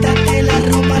 Y quítate la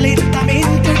ropa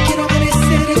lentamente, quiero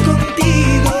amanecer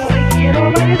contigo. Quiero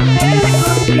amanecer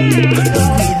contigo.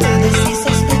 Cuidado si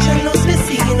sospechan los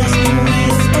vecinos, mi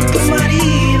mujer o tu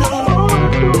marido.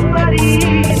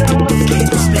 Que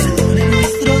nos perdone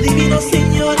nuestro divino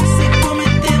Señor si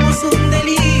cometemos un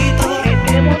delito.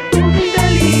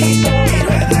 Pero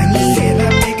Adán y Eva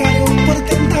pecaron por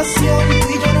tentación, tú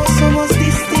y yo no somos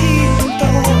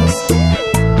distintos.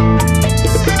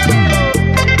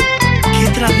 Qué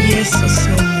traviesos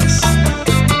somos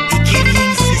y qué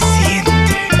bien se siente.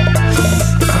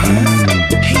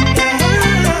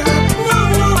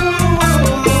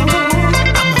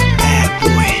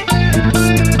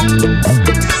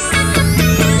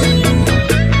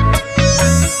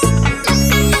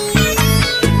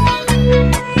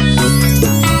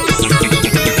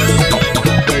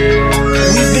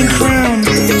 We've been crowned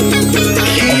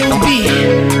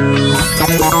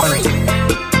KOB.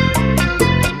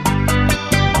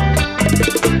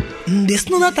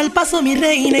 Desnúdate al paso mi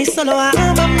reina y solo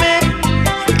ámame,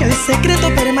 que el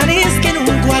secreto permanezca en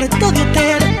un cuarto de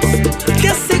hotel. Te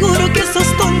aseguro que esos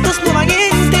tontos no van a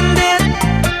entender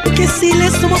que si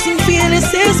les somos infieles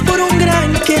es por un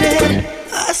gran querer.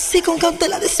 Así con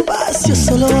cautela despacio,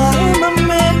 solo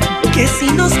ámame, que si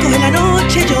nos coge la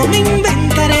noche yo me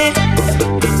inventaré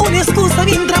una excusa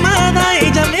bien tramada,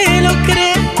 ella me lo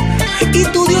cree. Y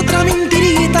tú de otra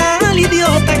mentirita al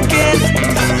idiota aquel.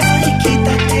 Ay,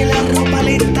 quítate la ropa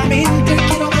lentamente,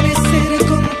 quiero amanecer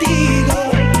contigo.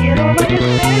 Quiero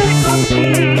amanecer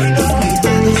contigo.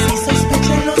 Cuidado si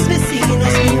sospechan los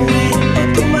vecinos, mi mujer o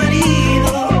tu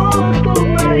marido.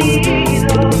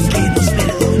 Que nos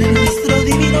perdone nuestra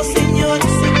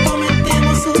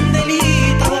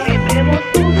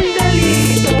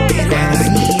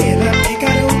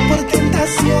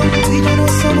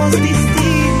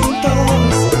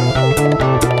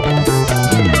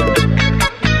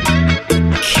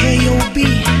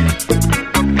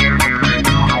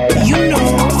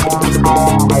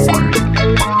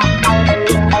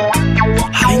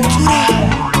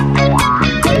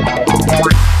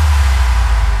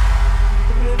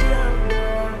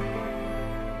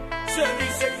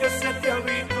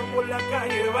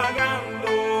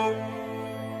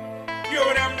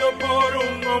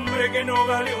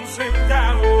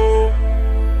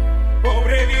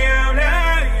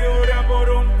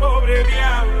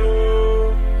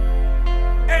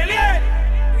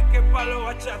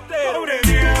bachatero. Pobre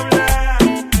diabla,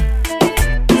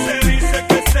 se dice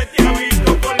que se te ha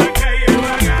visto por la calle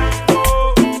vagando,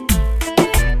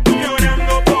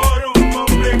 llorando por un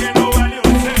hombre que no vale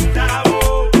un centavo.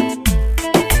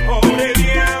 Pobre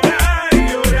diabla,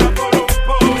 llora por un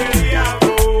pobre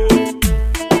diablo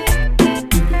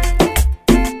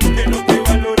que no te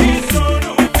valorizó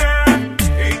nunca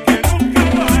y que nunca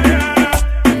lo hará.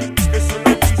 Eso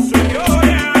no te hizo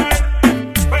llorar,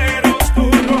 pero tú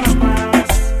lo amas.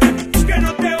 Que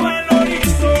no te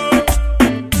valorizó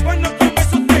cuando con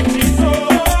eso te hechizó,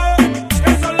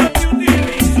 que solo te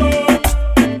utilizó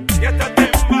y hasta te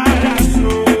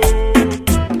embarazó.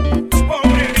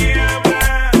 Pobre diabla,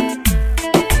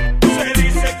 se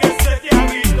dice que se te ha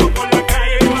visto por la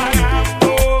calle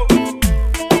vagando,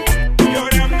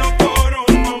 llorando por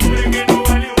un hombre que no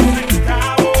vale un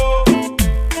centavo.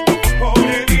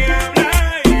 Pobre diabla,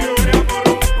 llora por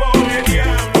un pobre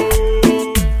diablo.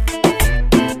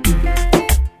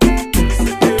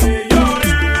 Se te ve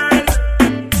llorar,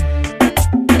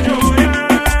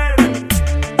 llorar,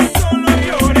 solo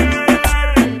llorar,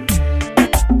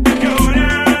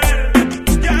 llorar,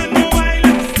 ya no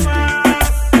bailas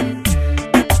más.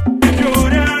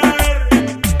 Llorar,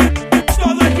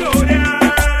 todo es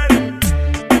llorar,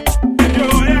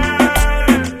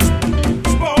 llorar.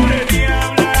 Pobre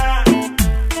diabla,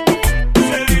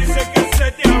 se dice que se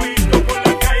te ha visto por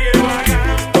la calle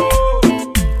vagando,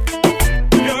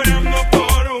 llorando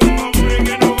por un hombre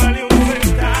que no vale un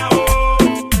centavo.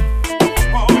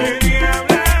 Pobre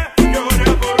diabla, llora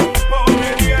por un pobre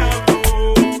diablo.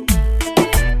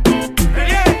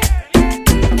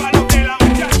 Pa' lo que la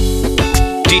muchacha.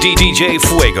 DJ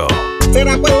Fuego.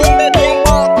 Será cuestión de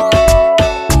tiempo.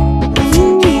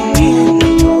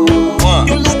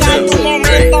 Yo le doy tu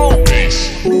momento.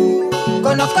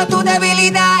 Conozco tu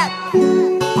debilidad.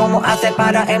 ¿Cómo haces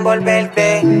para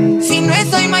envolverte? Si no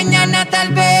es hoy, mañana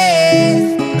tal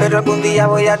vez, pero algún día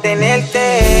voy a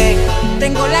tenerte.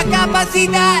 Tengo la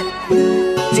capacidad,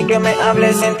 sin que me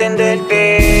hables,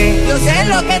 entenderte. Yo sé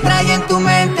lo que trae en tu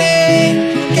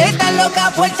mente, que estás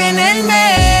loca por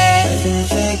tenerme. Es un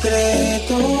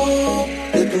secreto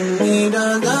de tu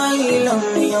mirada y la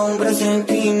mía, un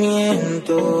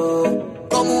presentimiento.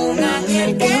 Como un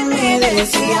ángel que me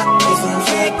decía, Es un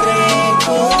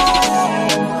secreto.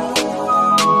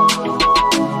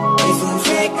 Es un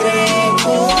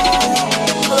secreto.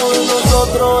 Lo de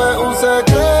nosotros es un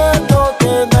secreto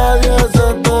que nadie se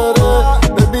entere.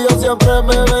 Baby, yo siempre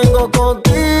me vengo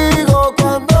contigo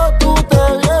cuando tú te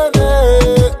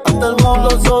vienes. Hasta el mundo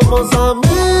somos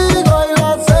amigos y lo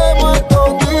hacemos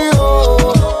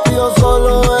escondidos. Y yo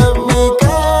solo en mi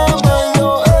cama y yo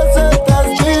es el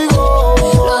testigo.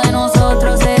 Lo de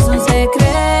nosotros es un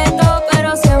secreto, pero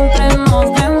siempre nos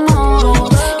vemos.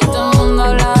 Y todo el mundo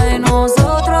habla de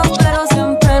nosotros, pero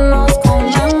siempre nos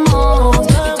comemos.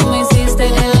 Y tú me hiciste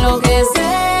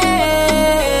enloquecer,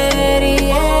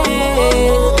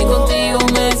 y contigo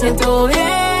me siento bien,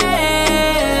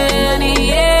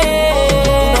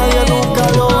 Nadie nunca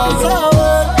lo va a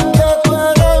saber que tú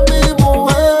eres mi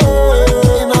mujer.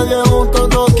 Y nadie juntos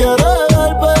nos quiere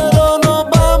ver, pero nos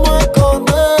vamos a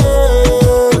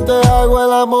esconder. Te hago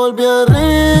el amor bien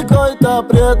rico y te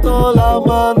aprieto la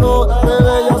mano.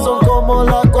 Bebé, ya son como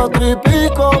las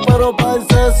 4:00, pero para el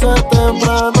sexo es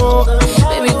temprano.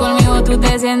 Baby, conmigo tú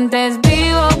te sientes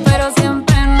vivo, pero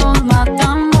siempre nos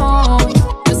matamos.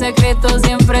 Los secretos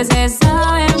siempre se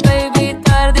saben, baby,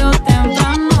 tarde o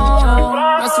temprano.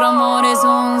 Nuestro amor es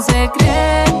un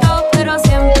secreto, pero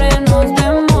siempre nos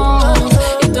vemos.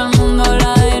 Y todo el mundo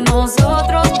habla de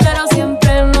nosotros, pero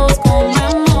siempre nos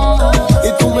comemos. Y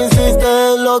tú me hiciste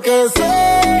enloquecer,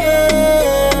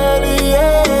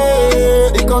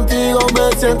 y contigo me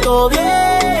siento bien,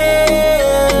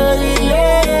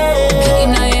 Y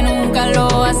nadie nunca lo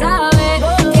va a saber,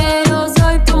 que yo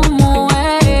soy tu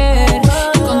mujer.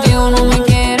 Y contigo no me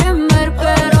quieren ver,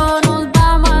 pero nos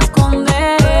vamos a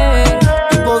esconder.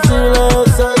 Imposible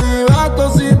ese divato,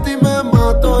 sin ti me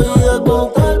mato. Y de tu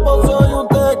cuerpo soy un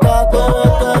tecato.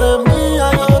 Tú eres mía,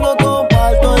 yo no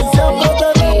comparto. Y siempre te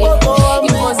tengo todo mi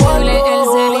Imposible el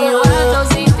celibato,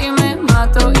 sin ti me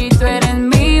mato. Y tú eres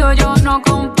mío, yo no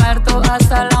comparto.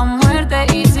 Hasta la muerte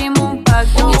hicimos un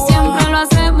pacto, y siempre lo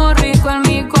hacemos rico en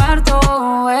mi cuarto,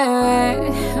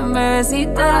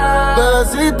 bebecita.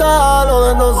 Bebecita, lo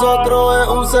de nosotros es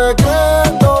un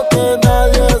secreto que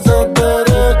nadie se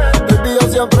entere. Baby, yo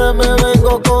siempre me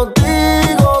vengo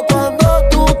contigo cuando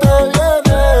tú te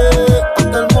vienes.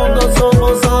 Hasta el mundo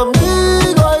somos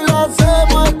amigos y lo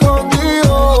hacemos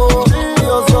escondidos. Y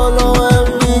yo solo en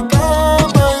mi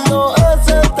cama y yo es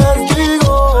el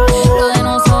testigo. Lo de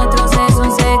nosotros es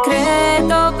un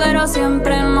secreto, pero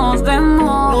siempre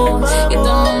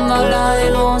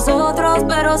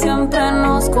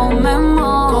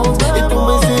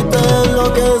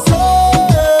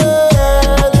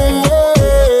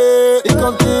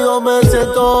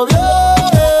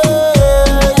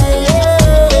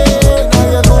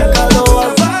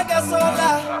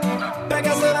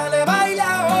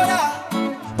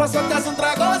soltarse un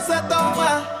trago se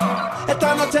toma.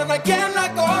 Esta noche no hay quien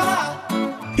la coja.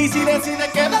 Y si decide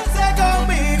quedarse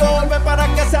conmigo, vuelve para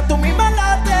que sea tú misma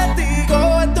la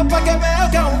testigo. Esto es pa' que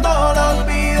veo que aún no lo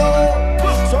olvido.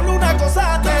 Solo una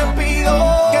cosa te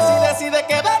pido, que si decide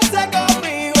quedarse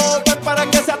conmigo, vuelve para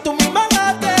que sea tú misma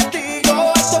la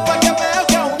testigo. Esto es pa' que veo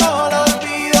que aún no lo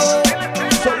olvido.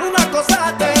 Solo una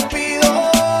cosa te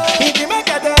pido. Y dime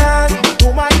que te dan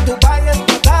tu ma y tu pa en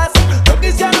tu casa. Lo que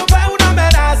hicieron fue una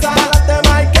amenaza. Adelante,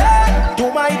 Mike,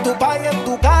 tu ma y tu pa en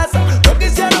tu casa. Lo que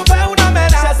hicieron fue una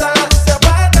amenaza. Se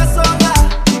apaga sola,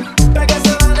 pega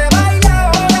se dale baila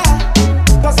ahora.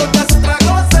 Pa' soltarse un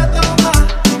trago se toma.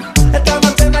 Esta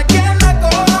noche no hay quien la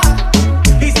coja.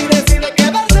 Y si decide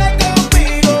quedarse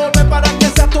conmigo, ven para que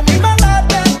sea tú misma la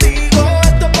testigo.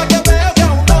 Esto es pa' que veo que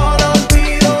aún no lo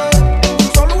olvido.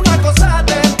 Solo una cosa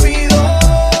te pido.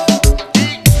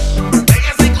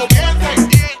 Pégase y comience,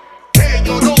 que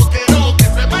yo no quiero que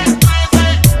se me estrese.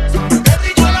 Qué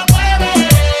rico lo mueve,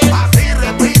 así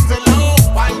repíselo,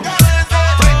 varias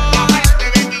veces. Francamente,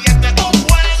 baby, este es un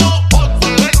juego. Ponte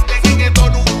vente, sin esto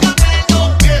nunca tengo.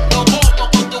 Viendo cómo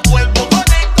con tu cuerpo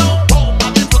conecto. Toma,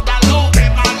 disfrútalo,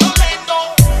 quémalo lento.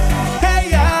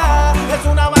 Ella es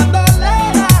una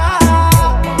bandolera.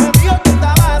 Me dijo que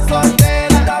estaba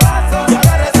soltera. Y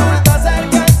ahora resulta ser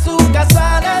que en su casa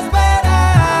la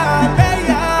esperan.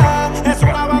 Ella es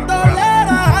una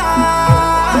bandolera.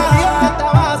 Me dijo que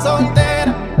estaba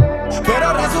soltera. Pero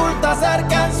resulta ser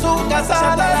que en su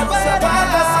casa la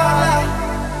esperan.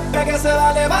 Que se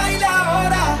dale baila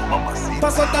ahora.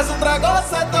 Pa' soltarse un trago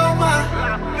se toma.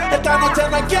 Esta noche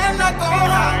no hay quien la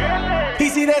coja. Y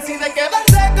si decide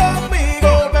quedarse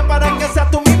conmigo, ven para que sea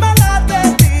tú misma la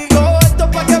testigo. Esto es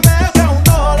pa' que veo que aún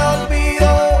no lo olvido.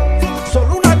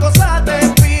 Solo una cosa te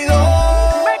pido.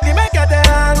 Dime que te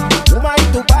dan tu ma y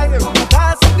tu pa en tu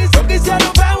casa. Eso que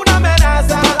hicieron fue una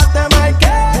amenaza. Adelante,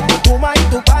 Mike, tu ma y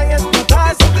tu pa en tu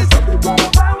casa. Eso que hicieron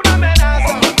fue una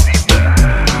amenaza.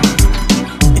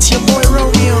 It's your boy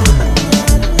Romeo.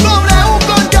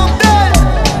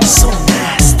 So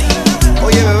nasty.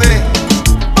 Oye, bebé,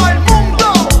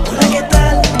 Hola, ¿qué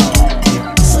tal?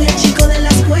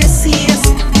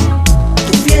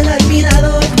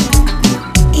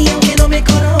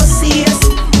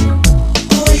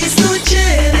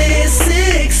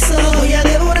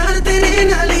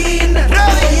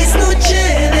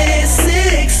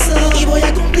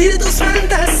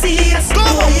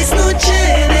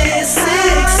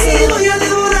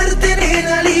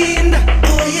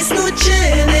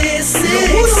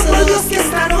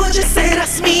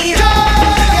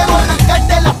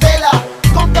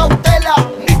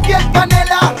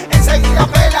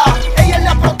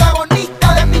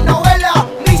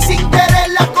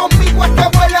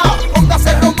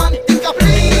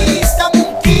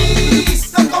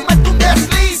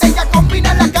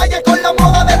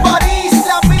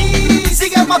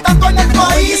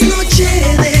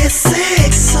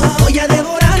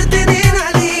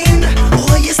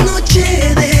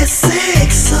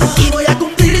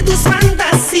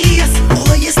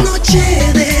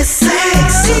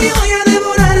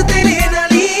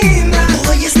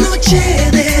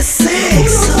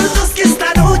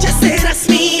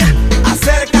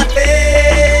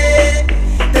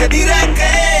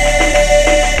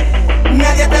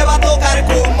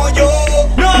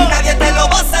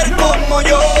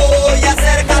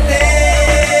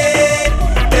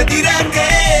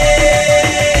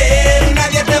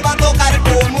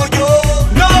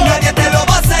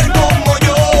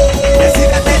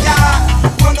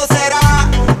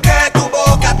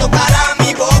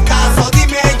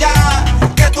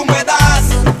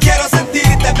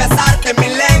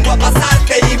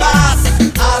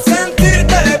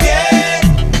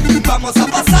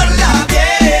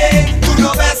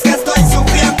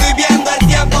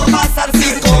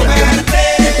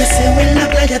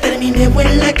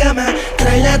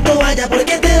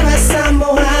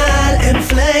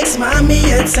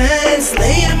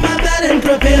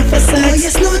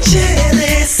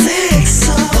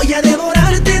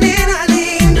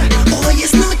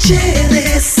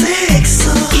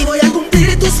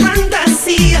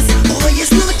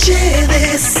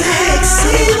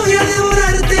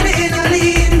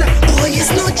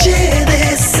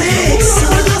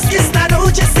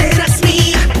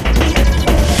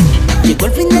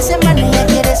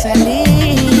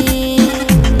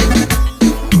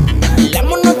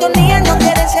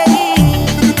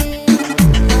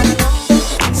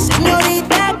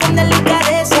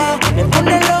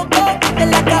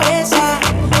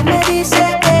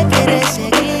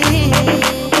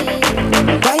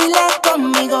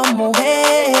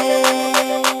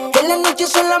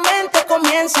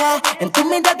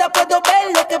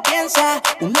 que piensa,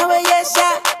 una belleza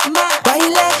más.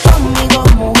 Baila conmigo,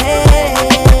 mujer,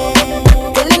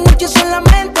 que la noche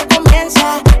solamente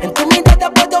comienza. En tu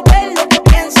mirada puedo ver lo que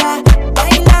piensas.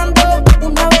 Bailando,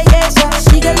 una belleza.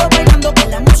 Síguelo bailando, que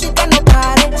la música no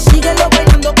pare. Síguelo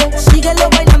bailando, síguelo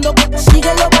bailando,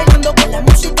 síguelo bailando, que la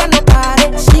música no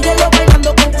pare. Síguelo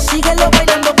bailando, síguelo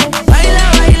bailando. Baila,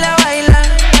 baila, baila.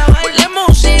 Ponle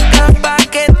música pa'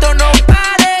 que esto no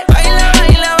pare. Baila,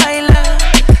 baila, baila.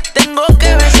 Tengo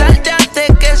que besarte antes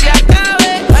que se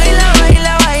acabe. Baila,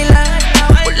 baila, baila.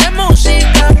 Ponle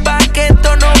música pa' que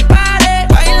esto no pare.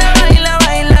 Baila, baila,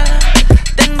 baila.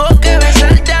 Tengo que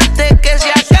besarte antes que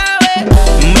se acabe.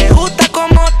 Me gusta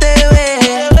cómo te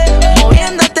ves,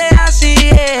 moviéndote así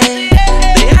es,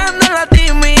 dejando la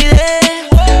timidez.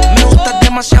 Me gustas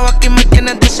demasiado, aquí me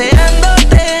tienes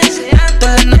deseándote,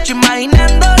 toda la noche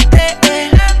imaginándote,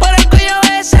 por el cuello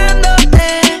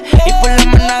besándote y por la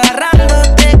mano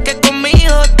agarrándote, que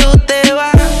conmigo tú te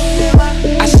vas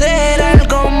a hacer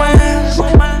algo más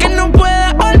que no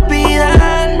puedas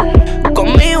olvidar.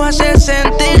 Conmigo haces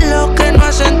sentir lo que no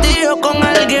has sentido con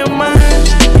alguien más.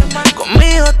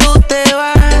 Conmigo tú te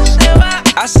vas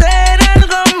a hacer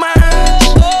algo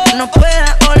más que no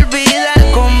puedas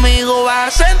olvidar. Conmigo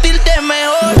vas a sentirte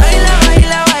mejor. Baila,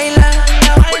 baila, baila.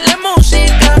 Ponle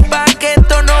música pa' que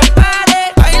esto no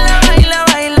pare. Baila, baila,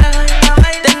 baila.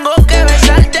 Tengo que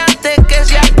besarte antes que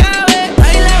se acabe.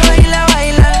 Baila, baila,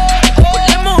 baila.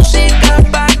 Ponle música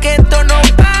pa' que esto no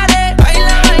pare.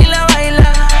 Baila, baila,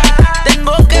 baila.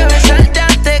 Tengo que besarte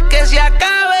antes que se acabe.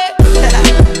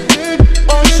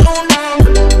 Ozuna,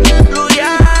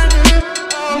 Luyan,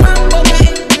 Mambo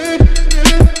King,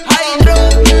 Hydro,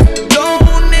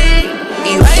 Johnny.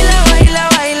 Y baila, baila,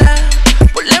 baila.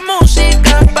 Ponle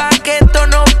música pa' que esto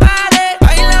no pare.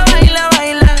 Baila, baila,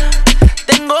 baila.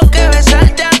 Tengo que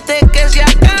besarte antes que se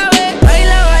acabe.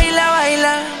 Baila, baila,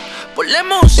 baila. Ponle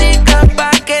música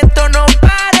pa' que esto no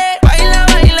pare. Baila,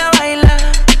 baila, baila.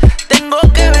 Tengo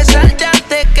que besarte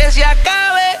antes que se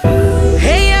acabe.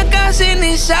 Ella casi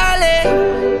ni sale,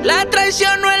 la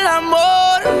traición no el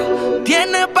amor.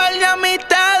 Tiene par de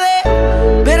amistades,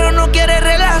 pero no quiere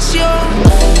relación.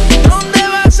 Donde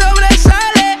va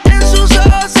sobresale, en sus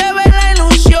ojos se ve la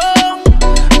ilusión.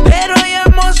 Pero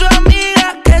llamó a su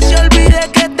amiga que se olvide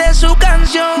que esta es su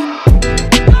canción.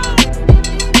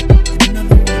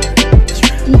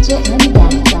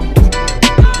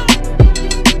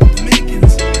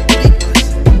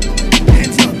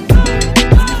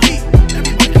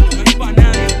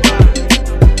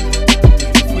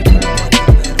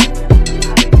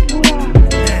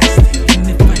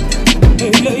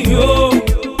 Ella y yo,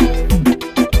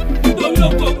 dos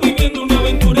locos viviendo una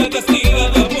aventura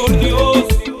castigada por Dios.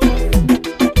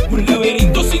 Un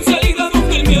laberinto sin salida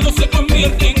donde el miedo se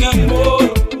convierte en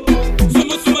amor.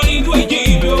 Somos su marido, ella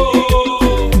y yo.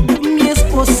 Mi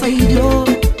esposa y yo,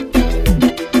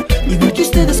 igual que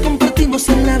ustedes compartimos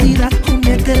en la vida un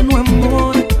eterno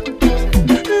amor.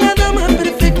 La dama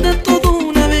perfecta, todo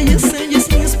una belleza, ella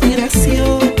es mi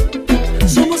inspiración.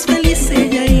 Somos felices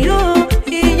ella y yo,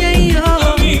 ella y yo.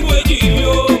 Amigo, ella y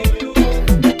yo,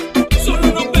 solo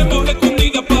nos vemos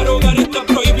escondidas para ahogar esta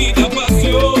prohibida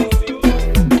pasión.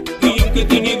 Y aunque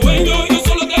tiene dueño, yo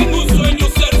solo tengo un sueño,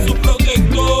 ser su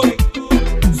protector.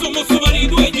 Somos su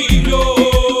marido, ella y yo.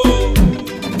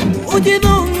 Oye,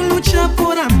 don, lucha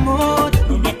por amor.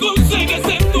 No me aconsejes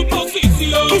en tu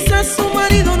posición. Quizás su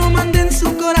marido no mande en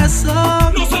su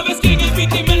corazón. No sabes quién es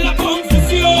víctima en la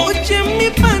confusión. Oye, mi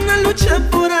pana, lucha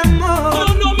por amor.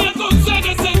 No, no me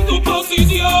aconsejes en tu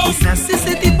posición. Quizás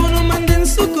ese tipo no mande en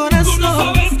su corazón. Tú no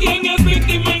sabes quién es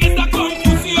víctima en esta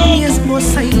confusión. Mi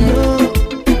esposa y yo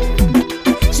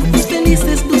somos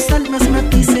felices, tus almas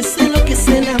matices en lo que es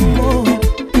el amor.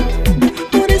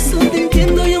 Por eso te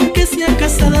entiendo y aunque sea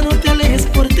casada no te alejes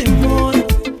por temor.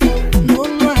 No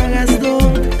lo hagas,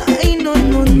 don. Ay, no,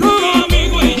 no, no.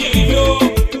 Amigo, ella y yo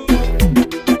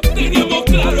teníamos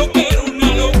claro que era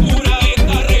una locura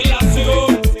esta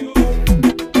relación.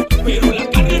 Pero la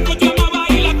carne nos llamaba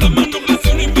y la cama nos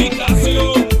hacía una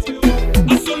invitación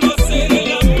a solo hacer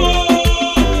el amor.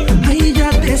 Ahí ya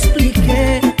te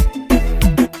expliqué.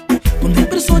 Cuando hay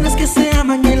personas que se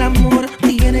aman, el amor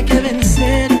tiene que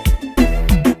vencer.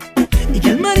 Y que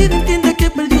el marido entienda que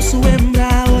perdió su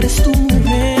hembra, ahora es tu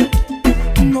mujer.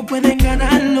 No pueden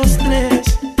ganar los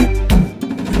tres.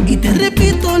 Y te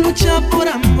repito, lucha por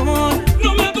amor.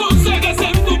 No me aconsejes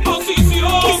en tu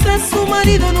posición. Quizás su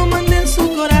marido no mande en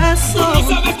su corazón. Tú no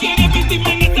sabes quién es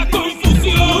víctima en esta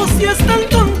confusión. No seas tan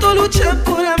tonto, lucha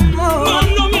por amor. No,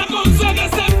 no me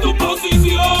aconsejes en tu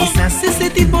posición. Quizás ese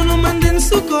tipo no mande en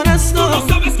su Tú corazón. no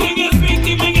sabes quién es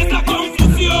víctima en esta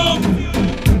confusión.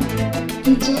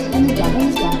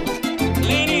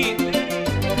 Lenny,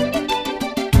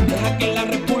 deja que la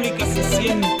república se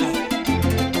sienta.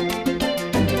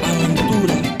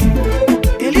 Aventura.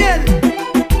 Eliel,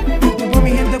 esto por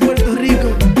mi gente de Puerto Rico.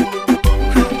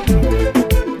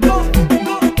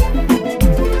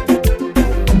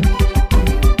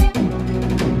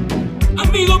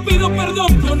 Amigo, pido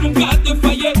perdón, yo nunca te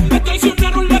fallé. Me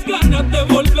traicionaron las ganas de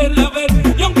volverla a ver.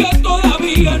 Y aunque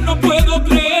todavía no puedo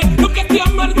creer lo que este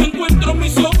amargo encuentro me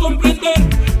hizo comprender,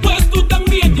 pues tú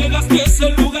también llegaste a ese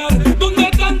lugar donde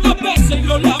tantas veces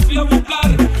yo la fui a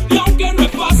buscar. Y aunque no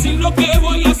es fácil lo que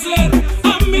voy a hacer,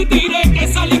 admitiré que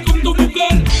salí con tu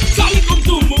mujer. Salí con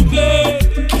tu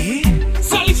mujer. ¿Qué?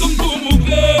 Salí con tu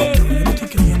mujer.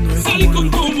 Salí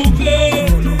con tu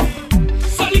mujer.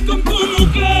 Salí con tu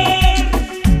mujer.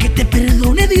 Que te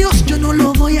perdone Dios, yo no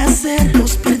lo voy a hacer.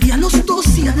 Los perdí a los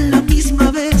dos y a la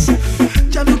misma vez.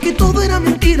 Ya veo que todo era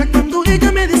mentira cuando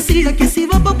ella me decía que se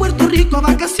iba pa' Puerto Rico a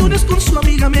vacaciones con su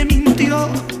amiga, me mintió.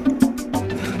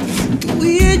 Tú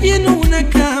y ella en una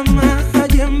cama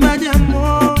allá en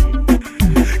Bayamón,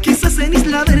 quizás en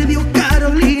Isla Verde o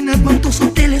Carolina, cuántos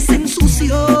hoteles se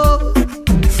ensució.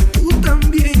 Tú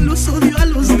también los odio a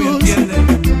los dos.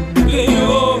 Que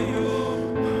yo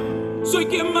soy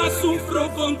quien más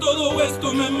sufro con todo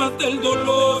esto, me mata el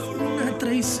dolor. Una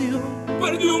traición.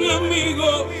 Perdí un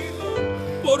amigo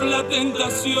por la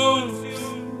tentación.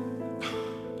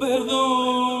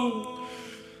 Perdón.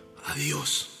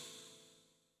 Adiós.